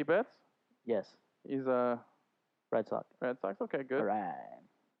know Mookie Betts? Yes. He's Red Sox. Red Sox. Okay, good. All right.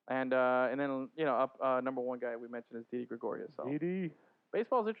 And then up number 1 guy we mentioned is Didi Gregorius. So Didi.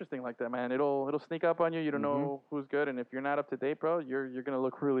 baseball's interesting like that, man. It'll sneak up on you. You don't know who's good, and if you're not up to date, bro, you're gonna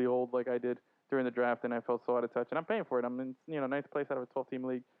look really old like I did during the draft, and I felt so out of touch. And I'm paying for it. I'm in 9th place out of a 12-team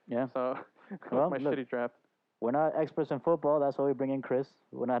league. Yeah. So Well, my look. shitty draft. We're not experts in football. That's why we bring in Chris.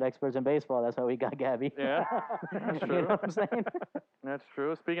 We're not experts in baseball. That's why we got Gabby. Yeah, that's You true. know what I'm saying? That's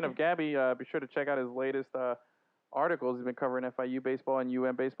true. Speaking of Gabby, be sure to check out his latest articles. He's been covering FIU baseball and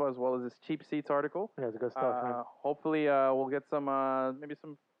UM baseball, as well as his cheap seats article. Yeah, it's good stuff, man. Hopefully, we'll get some maybe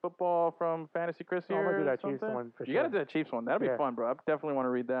some football from Fantasy Chris I'm here. gonna do or that Chiefs something. one for You sure. gotta do that Chiefs one. That'll be Yeah. fun, bro. I definitely want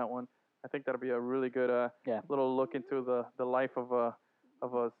to read that one. I think that'll be a really good Yeah. little look into the life of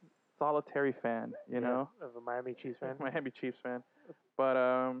a solitary fan. You know, Of a Miami Chiefs fan. Miami Chiefs fan. But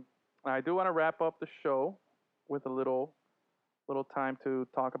I do want to wrap up the show with a little time to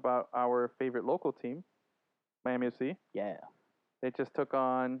talk about our favorite local team, Miami FC. Yeah. They just took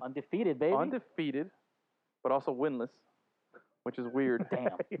on Undefeated, baby. undefeated, but also winless, which is weird.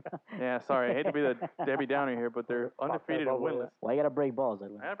 Damn. Yeah, sorry, I hate to be the Debbie Downer here, but they're Pop that undefeated and bubble, winless. Why you gotta break balls,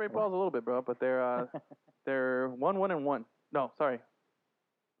 Edwin? I break balls a little bit, bro, but they're 1-1-1. No, sorry.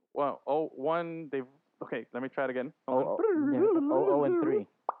 Well, 1. They've okay. Let me try it again. Hold on. 0-3.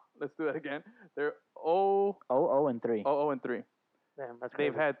 Let's do that again. They're 0 0-3. 3. Damn, that's crazy.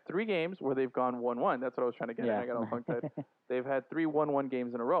 They've had 3 games where they've gone 1-1. That's what I was trying to get at. I got all tongue-tied. They've had 3 1-1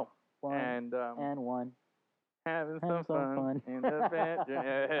 games in a row. One And and one. having some Have some fun fun. in the bed.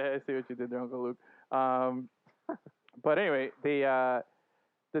 Yeah, I see what you did there, Uncle Luke. But anyway, the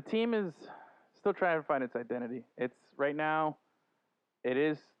team is still trying to find its identity. It's right now, it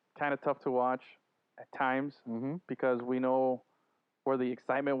is kind of tough to watch at times Mm-hmm. because we know where the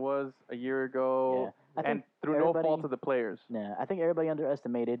excitement was a year ago, Yeah. I and think through no everybody- fault of the players. Yeah, I think everybody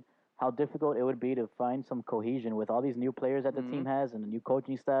underestimated how difficult it would be to find some cohesion with all these new players that the team has and the new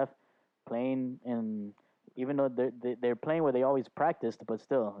coaching staff playing. And even though they're playing where they always practiced, but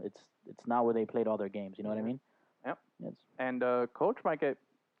still, it's not where they played all their games. You know what I mean? Yep. It's, And coach might get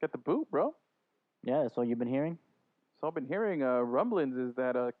the boot, bro. yeah, that's what you've been hearing. So I've been hearing rumblings is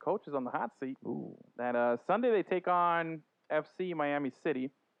that coach is on the hot seat. Ooh. That Sunday they take on FC Miami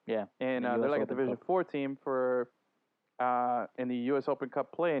City. Yeah. And The they're US like Open a Division Cup. 4 team for in the U.S. Open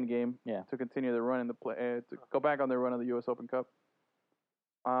Cup play-in game. Yeah. To continue the run in the play to go back on their run of the U.S. Open Cup.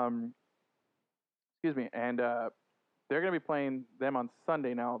 Excuse me, and they're going to be playing them on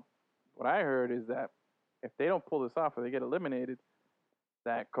Sunday. Now, what I heard is that if they don't pull this off or they get eliminated,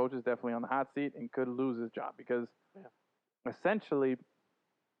 that coach is definitely on the hot seat and could lose his job because essentially,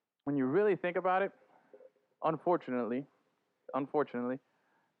 when you really think about it, unfortunately,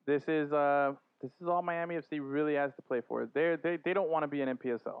 this is all Miami FC really has to play for. They don't want to be an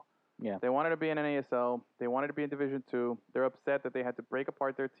NPSL. Yeah. They wanted to be in NASL. They wanted to be in Division 2. They're upset that they had to break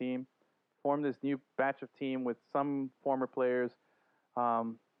apart their team, form this new batch of team with some former players,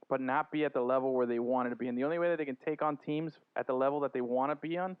 but not be at the level where they wanted to be. And the only way that they can take on teams at the level that they want to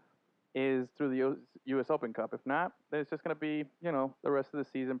be on is through the U.S. Open Cup. If not, then it's just going to be, the rest of the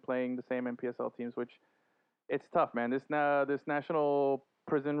season playing the same NPSL teams, which it's tough, man. This national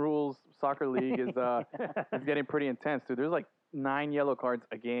prison rules soccer league is getting pretty intense, dude. There's like 9 yellow cards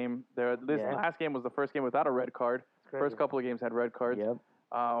a game. This last game was the first game without a red card. First couple of games had red cards. Yep.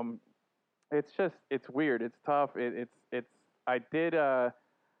 It's weird. It's tough.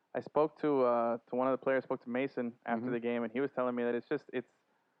 I spoke to one of the players. Spoke to Mason after the game, and he was telling me that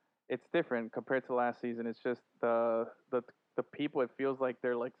it's different compared to last season. It's just the people. It feels like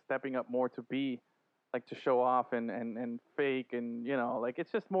they're like stepping up more to be like to show off and fake and like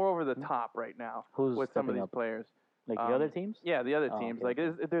it's just more over the top right now. Who's with some of stepping these up? players? Like the other teams? Yeah, the other Oh, teams. okay.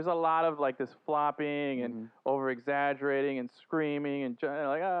 Like there's a lot of like this flopping and over exaggerating and screaming and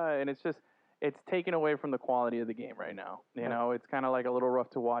and it's taken away from the quality of the game right now. You know, it's kind of like a little rough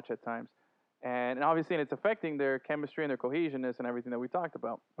to watch at times, and obviously it's affecting their chemistry and their cohesionness and everything that we talked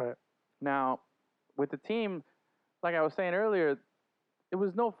about. Right. Now, with the team, like I was saying earlier, it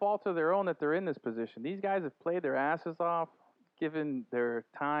was no fault of their own that they're in this position. These guys have played their asses off, given their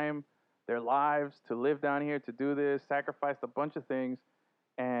time, their lives to live down here, to do this, sacrificed a bunch of things.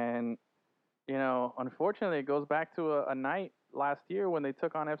 And, unfortunately, it goes back to a night last year when they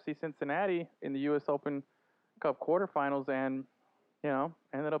took on FC Cincinnati in the U.S. Open Cup quarterfinals and,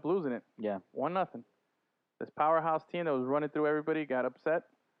 ended up losing it. Yeah. 1-0. This powerhouse team that was running through everybody got upset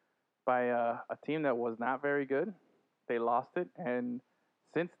by a team that was not very good. They lost it, and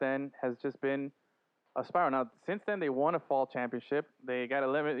since then has just been a spiral. Now, since then, they won a fall championship. They got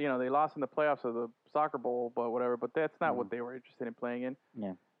eliminated. They lost in the playoffs of the soccer bowl, but whatever. But that's not what they were interested in playing in.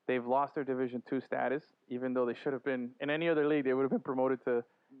 Yeah. They've lost their Division 2 status, even though they should have been in any other league. They would have been promoted to,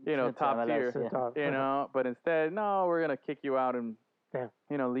 top MLS, tier. yeah. But instead, no, we're gonna kick you out and,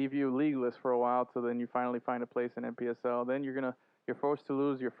 leave you leagueless for a while. So then you finally find a place in NPSL. Then you're forced to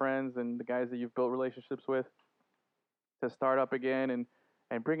lose your friends and the guys that you've built relationships with to start up again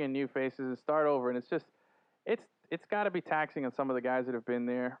and bring in new faces and start over. And it's got to be taxing on some of the guys that have been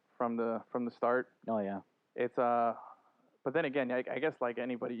there from the start. Oh yeah. It's but then again, I guess like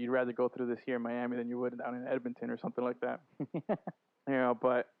anybody, you'd rather go through this here in Miami than you would down in Edmonton or something like that.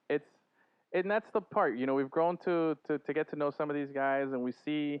 But and that's the part. We've grown to get to know some of these guys, and we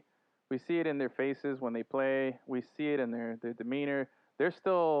see it in their faces when they play. We see it in their demeanor. They're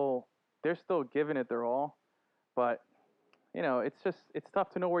still giving it their all, but it's tough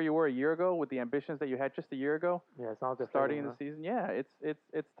to know where you were a year ago with the ambitions that you had just a year ago. Yeah, it's not different. Starting in the season. Yeah,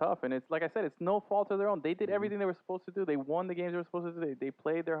 it's tough, and it's like I said, it's no fault of their own. They did everything they were supposed to do. They won the games they were supposed to do. They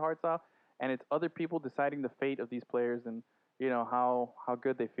played their hearts out, and it's other people deciding the fate of these players and how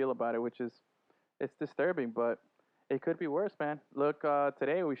good they feel about it, which is it's disturbing, but it could be worse, man. Look,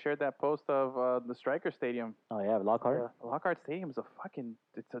 today we shared that post of the Striker Stadium. Oh yeah, Lockhart. Yeah. Lockhart Stadium is a fucking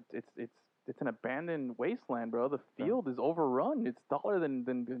it's an abandoned wasteland, bro. The field is overrun. It's taller than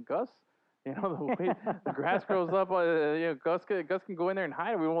Gus. The way the grass grows up. Gus can go in there and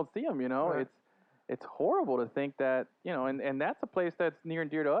hide. We won't see him. Right. It's horrible to think that and that's a place that's near and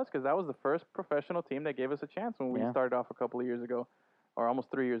dear to us because that was the first professional team that gave us a chance when we started off a couple of years ago, or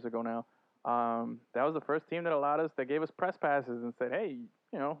almost 3 years ago now. That was the first team that gave us press passes and said, hey,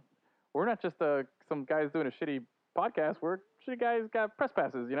 we're not just some guys doing a shitty podcast. We're shitty guys got press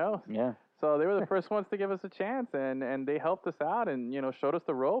passes, Yeah. So they were the first ones to give us a chance, and they helped us out and showed us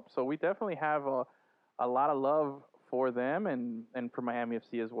the ropes. So we definitely have a lot of love for them and for Miami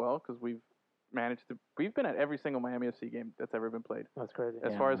FC as well because we've been at every single Miami FC game that's ever been played That's crazy.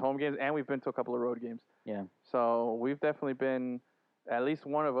 as far as home games, and we've been to a couple of road games. Yeah. So we've definitely been. At least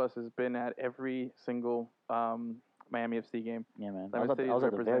one of us has been at every single Miami FC game. Yeah, man. Lemon I was City at is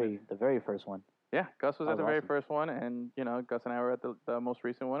represented. the very first one. Yeah, Gus was That at the was very awesome. first one, and Gus and I were at the most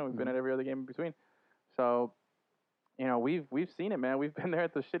recent one, and we've been at every other game in between. So, we've seen it, man. We've been there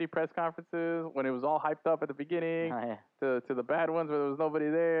at the shitty press conferences when it was all hyped up at the beginning, Oh, yeah. to the bad ones where there was nobody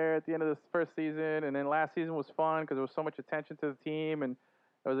there at the end of this first season, and then last season was fun because there was so much attention to the team and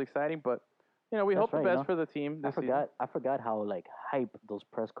it was exciting. But we That's hope right, the best for the team this season. I forgot how hype those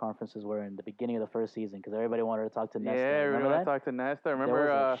press conferences were in the beginning of the first season because everybody wanted to talk to Nesta. Yeah, Remember everyone that? talked to Nesta. There Remember,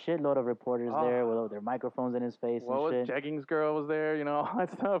 was a shitload of reporters there with their microphones in his face what was and shit. Jeggings girl was there? All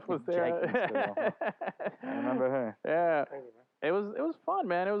that stuff was there. Jeggings girl. I remember her. Yeah, Crazy, man. it was fun,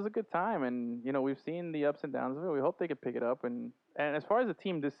 man. It was a good time, and we've seen the ups and downs of it. We hope they can pick it up. And as far as the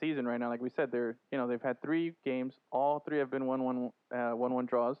team this season right now, like we said, they've had 3 games. All 3 have been 1-1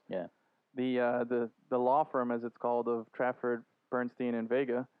 draws. Yeah. The law firm, as it's called, of Trafford, Bernstein, and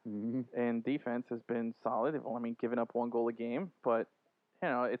Vega, Mm-hmm. in defense has been solid. They've only given up 1 goal a game, but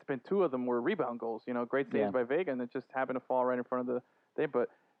it's been 2 of them were rebound goals. Great saves by Vega, and it just happened to fall right in front of the thing. But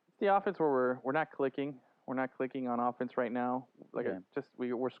it's the offense where we're not clicking. We're not clicking on offense right now.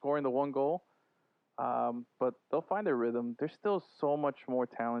 We're scoring the 1 goal, but they'll find their rhythm. They're still so much more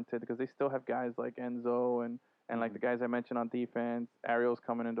talented because they still have guys like Enzo and like the guys I mentioned on defense. Ariel's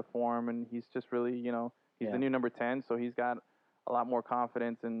coming into form, and he's just really, he's the new number 10, so he's got a lot more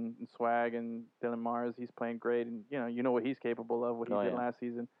confidence and swag. And Dylan Mars, he's playing great, and you know what he's capable of, what he did last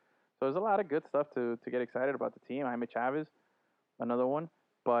season. So there's a lot of good stuff to get excited about the team. Jaime Chavez, another one,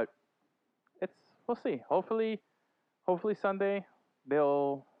 but we'll see. Hopefully Sunday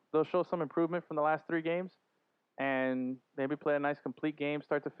they'll show some improvement from the last 3 games. And maybe play a nice complete game,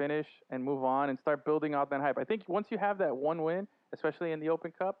 start to finish, and move on and start building out that hype. I think once you have that 1 win, especially in the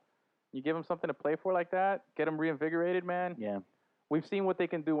Open Cup, you give them something to play for like that, get them reinvigorated, man. Yeah. We've seen what they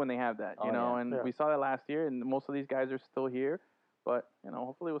can do when they have that, and we saw that last year, and most of these guys are still here. But,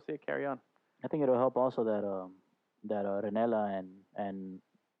 hopefully we'll see it carry on. I think it'll help also that Renella and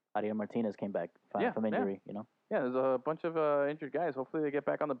Ariel Martinez came back from injury, Yeah, there's a bunch of injured guys. Hopefully they get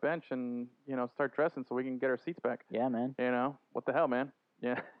back on the bench and, start dressing so we can get our seats back. Yeah, man. What the hell, man?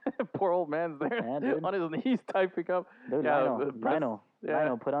 Yeah. Poor old man's there on his knees typing up. Dude, Lionel,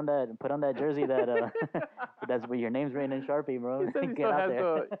 put on that jersey that that's where your name's written in Sharpie, bro. He says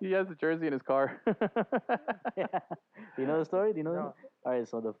he has the jersey in his car. Yeah. Do you know the story? Do you know? No. All right,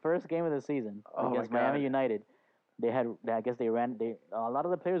 so the first game of the season against Miami United, a lot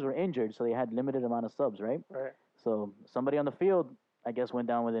of the players were injured, so they had limited amount of subs, right? Right. So somebody on the field, I guess, went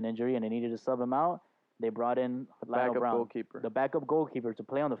down with an injury and they needed to sub him out. They brought in Lionel Brown, the backup goalkeeper, to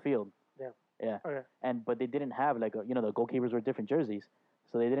play on the field. Yeah. Yeah. Okay. But they didn't have the goalkeepers were different jerseys,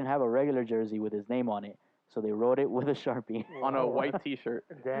 so they didn't have a regular jersey with his name on it. So they wrote it with a Sharpie on a white T-shirt.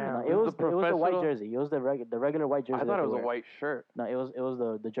 Damn. No, it was a white jersey. It was the regular white jersey. I thought it was a white shirt. No, it was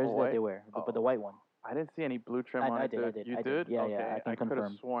the jersey that they wear, but the white one. I didn't see any blue trim on it. I did. You I did? Yeah, okay. yeah. I can could have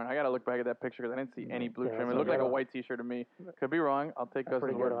confirm. sworn. I got to look back at that picture because I didn't see any blue trim. It that's looked like a okay. white T-shirt to me. Could be wrong. I'll take Gus's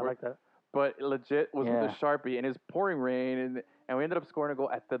Pretty word good. I for it. like that. But legit was with a Sharpie, and it's pouring rain, and we ended up scoring a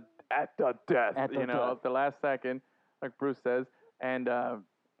goal at the death. At the last second, like Bruce says, and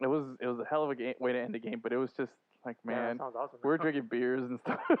it was a hell of a way to end the game. But it was just like, man, that sounds awesome. we're drinking beers and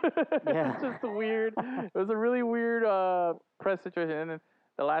stuff. Yeah. It's just weird. It was a really weird press situation. And then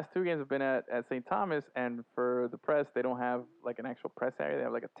the last 2 games have been at St. Thomas, and for the press, they don't have like an actual press area. They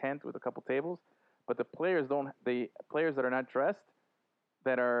have like a tent with a couple tables. but the players don't. The players that are not dressed,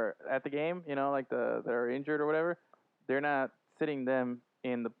 that are at the game, like that are injured or whatever, they're not sitting them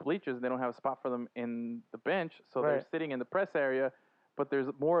in the bleachers. They don't have a spot for them in the bench, so they're Right. sitting in the press area. But there's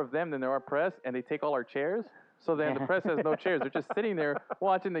more of them than there are press, and they take all our chairs. So then the press has no chairs. They're just sitting there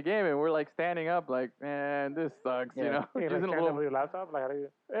watching the game, and we're like standing up, like, man, this sucks, Yeah. You Just like, in a stand little, up with your laptop? Like, how do you?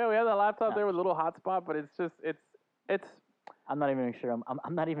 yeah, we have the laptop Yeah. there with a little hotspot, but it's just it's I'm not even sure.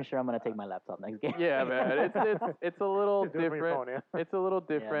 I'm not even sure I'm gonna take my laptop next game. yeah, man. It's a little Just do it from your different. phone, yeah. It's a little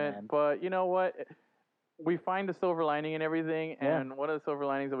different, man. but you know what? We find the silver lining in everything, Yeah. and one of the silver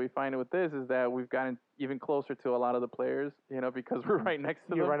linings that we find with this is that we've gotten even closer to a lot of the players, because we're right next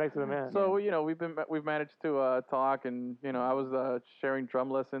to You're them. right next to the man. So we've managed to talk, and I was sharing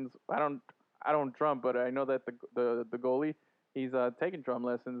drum lessons. I don't drum, but I know that the goalie, he's taking drum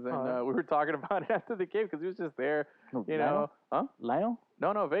lessons, and Oh. we were talking about it after the game because he was just there, Lionel? Huh? Lionel?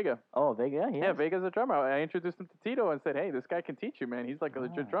 No, Vega. Oh, Vega. Yeah, Vega's a drummer. I introduced him to Tito and said, hey, this guy can teach you, man. He's like a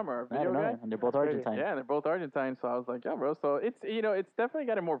legit drummer, a I don't video know. guy. And they're both That's crazy. Argentine. Yeah, and they're both Argentine, so I was like, yeah, bro. So it's it's definitely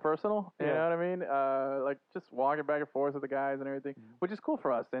gotten more personal. You Yeah. know what I mean? Like just walking back and forth with the guys and everything, which is cool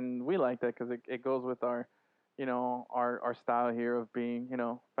for us, and we like that because it goes with our, our style here of being,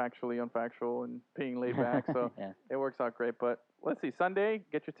 factually unfactual and being laid back. So Yeah. it works out great. But let's see, Sunday,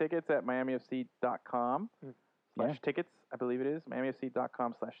 get your tickets at miamifc.com Yeah. /tickets. I believe it is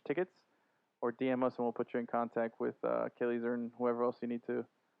miamifc.com /tickets, or DM us and we'll put you in contact with Achilles or whoever else you need to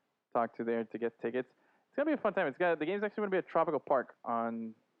talk to there to get tickets. It's gonna be a fun time. The game's actually gonna be at Tropical Park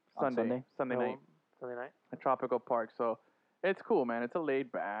on Sunday No, night Sunday night. at Tropical Park. So it's cool, man. It's a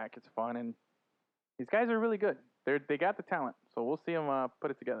laid back. It's fun, and these guys are really good. They got the talent, so we'll see them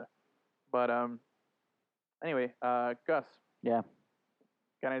put it together. But anyway, Gus. Yeah.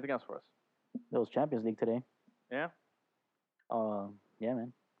 Got anything else for us? It was Champions League today. Yeah. Yeah,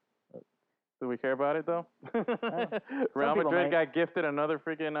 man. Do we care about it though? Real people Madrid might. got gifted another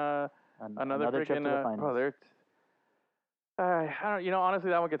freaking another trip freaking to the finals. bro. I don't.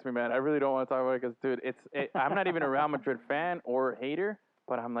 Honestly, that one gets me mad. I really don't want to talk about it because, dude, I'm not even a Real Madrid fan or hater,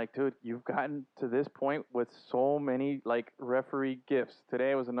 but I'm like, dude, you've gotten to this point with so many like referee gifts.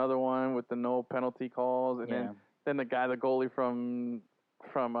 Today was another one with the no penalty calls, and Yeah. then the goalie from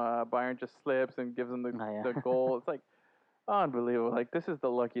Bayern just slips and gives them the goal. It's like unbelievable. Like this is the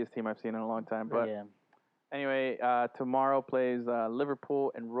luckiest team I've seen in a long time. But yeah. anyway, tomorrow plays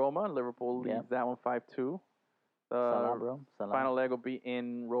Liverpool and Roma. Liverpool leads Yeah. that one 5-2. Salah, bro. Salah. Final leg will be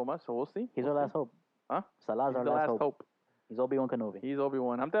in Roma, so we'll see. He's our last hope. Huh? Salah's He's our the last hope. He's Obi-Wan Kenobi. He's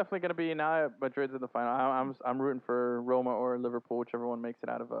Obi-Wan. I'm definitely gonna be now that Madrid's in the final. I'm rooting for Roma or Liverpool, whichever one makes it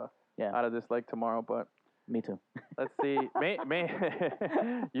out of this leg tomorrow. But Me too. let's see. May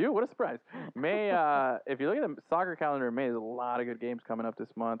you? What a surprise. If you look at the soccer calendar in May, there's a lot of good games coming up this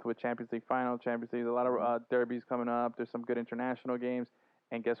month with Champions League final, Champions League. A lot of derbies coming up. There's some good international games.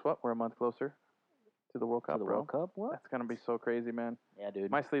 And guess what? We're a month closer to the World Cup, To the bro. World Cup? What? That's gonna be so crazy, man. Yeah, dude.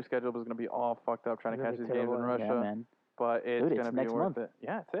 My sleep schedule was gonna be all fucked up trying to It's catch gonna these be games in terrible. Russia, Yeah, man. but it's Dude, it's gonna be next worth month. it.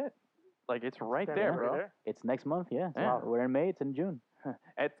 Yeah, it's it. Like it's right Stand there, right bro. there. It's next month, yeah. Yeah. We're in May. It's in June.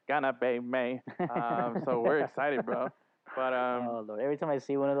 It's gonna be May. So we're excited, bro. But Oh Lord! Every time I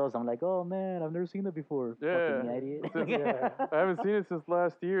see one of those, I'm like, "Oh man, I've never seen that before." Yeah. Fucking idiot. Yeah. I haven't seen it since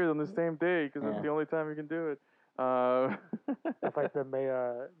last year on the same day because Yeah. it's the only time you can do it. That's like the May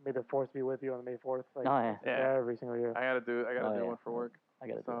the Force be with you on May 4th. Like Oh yeah, Yeah. every single year. I gotta do Oh, yeah. one for work. I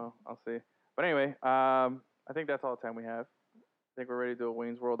gotta do. So I'll see. But anyway, I think that's all the time we have. I think we're ready to do a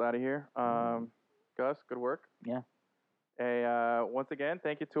Wayne's World out of here. Gus, good work. Yeah. Hey, once again,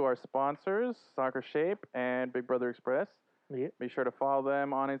 thank you to our sponsors, Soccer Shape and Big Brother Express. Yeah. Be sure to follow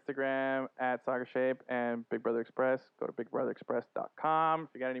them on Instagram at Soccer Shape and Big Brother Express. Go to bigbrotherexpress.com if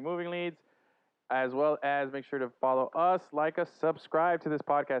you got any moving leads, as well as make sure to follow us, like us, subscribe to this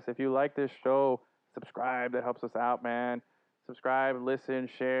podcast. If you like this show, subscribe. That helps us out, man. Subscribe, listen,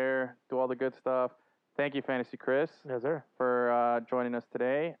 share, do all the good stuff. Thank you, Fantasy Chris, Yes, sir. for joining us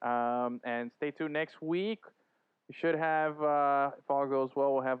today. And stay tuned next week. We should have, if all goes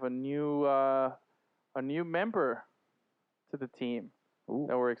well, we'll have a new member to the team Ooh.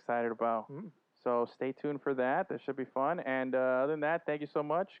 that we're excited about. Mm. So stay tuned for that. That should be fun. And other than that, thank you so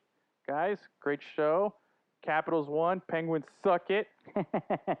much, guys. Great show. Capitals won. Penguins suck it.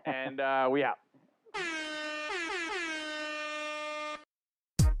 And we out.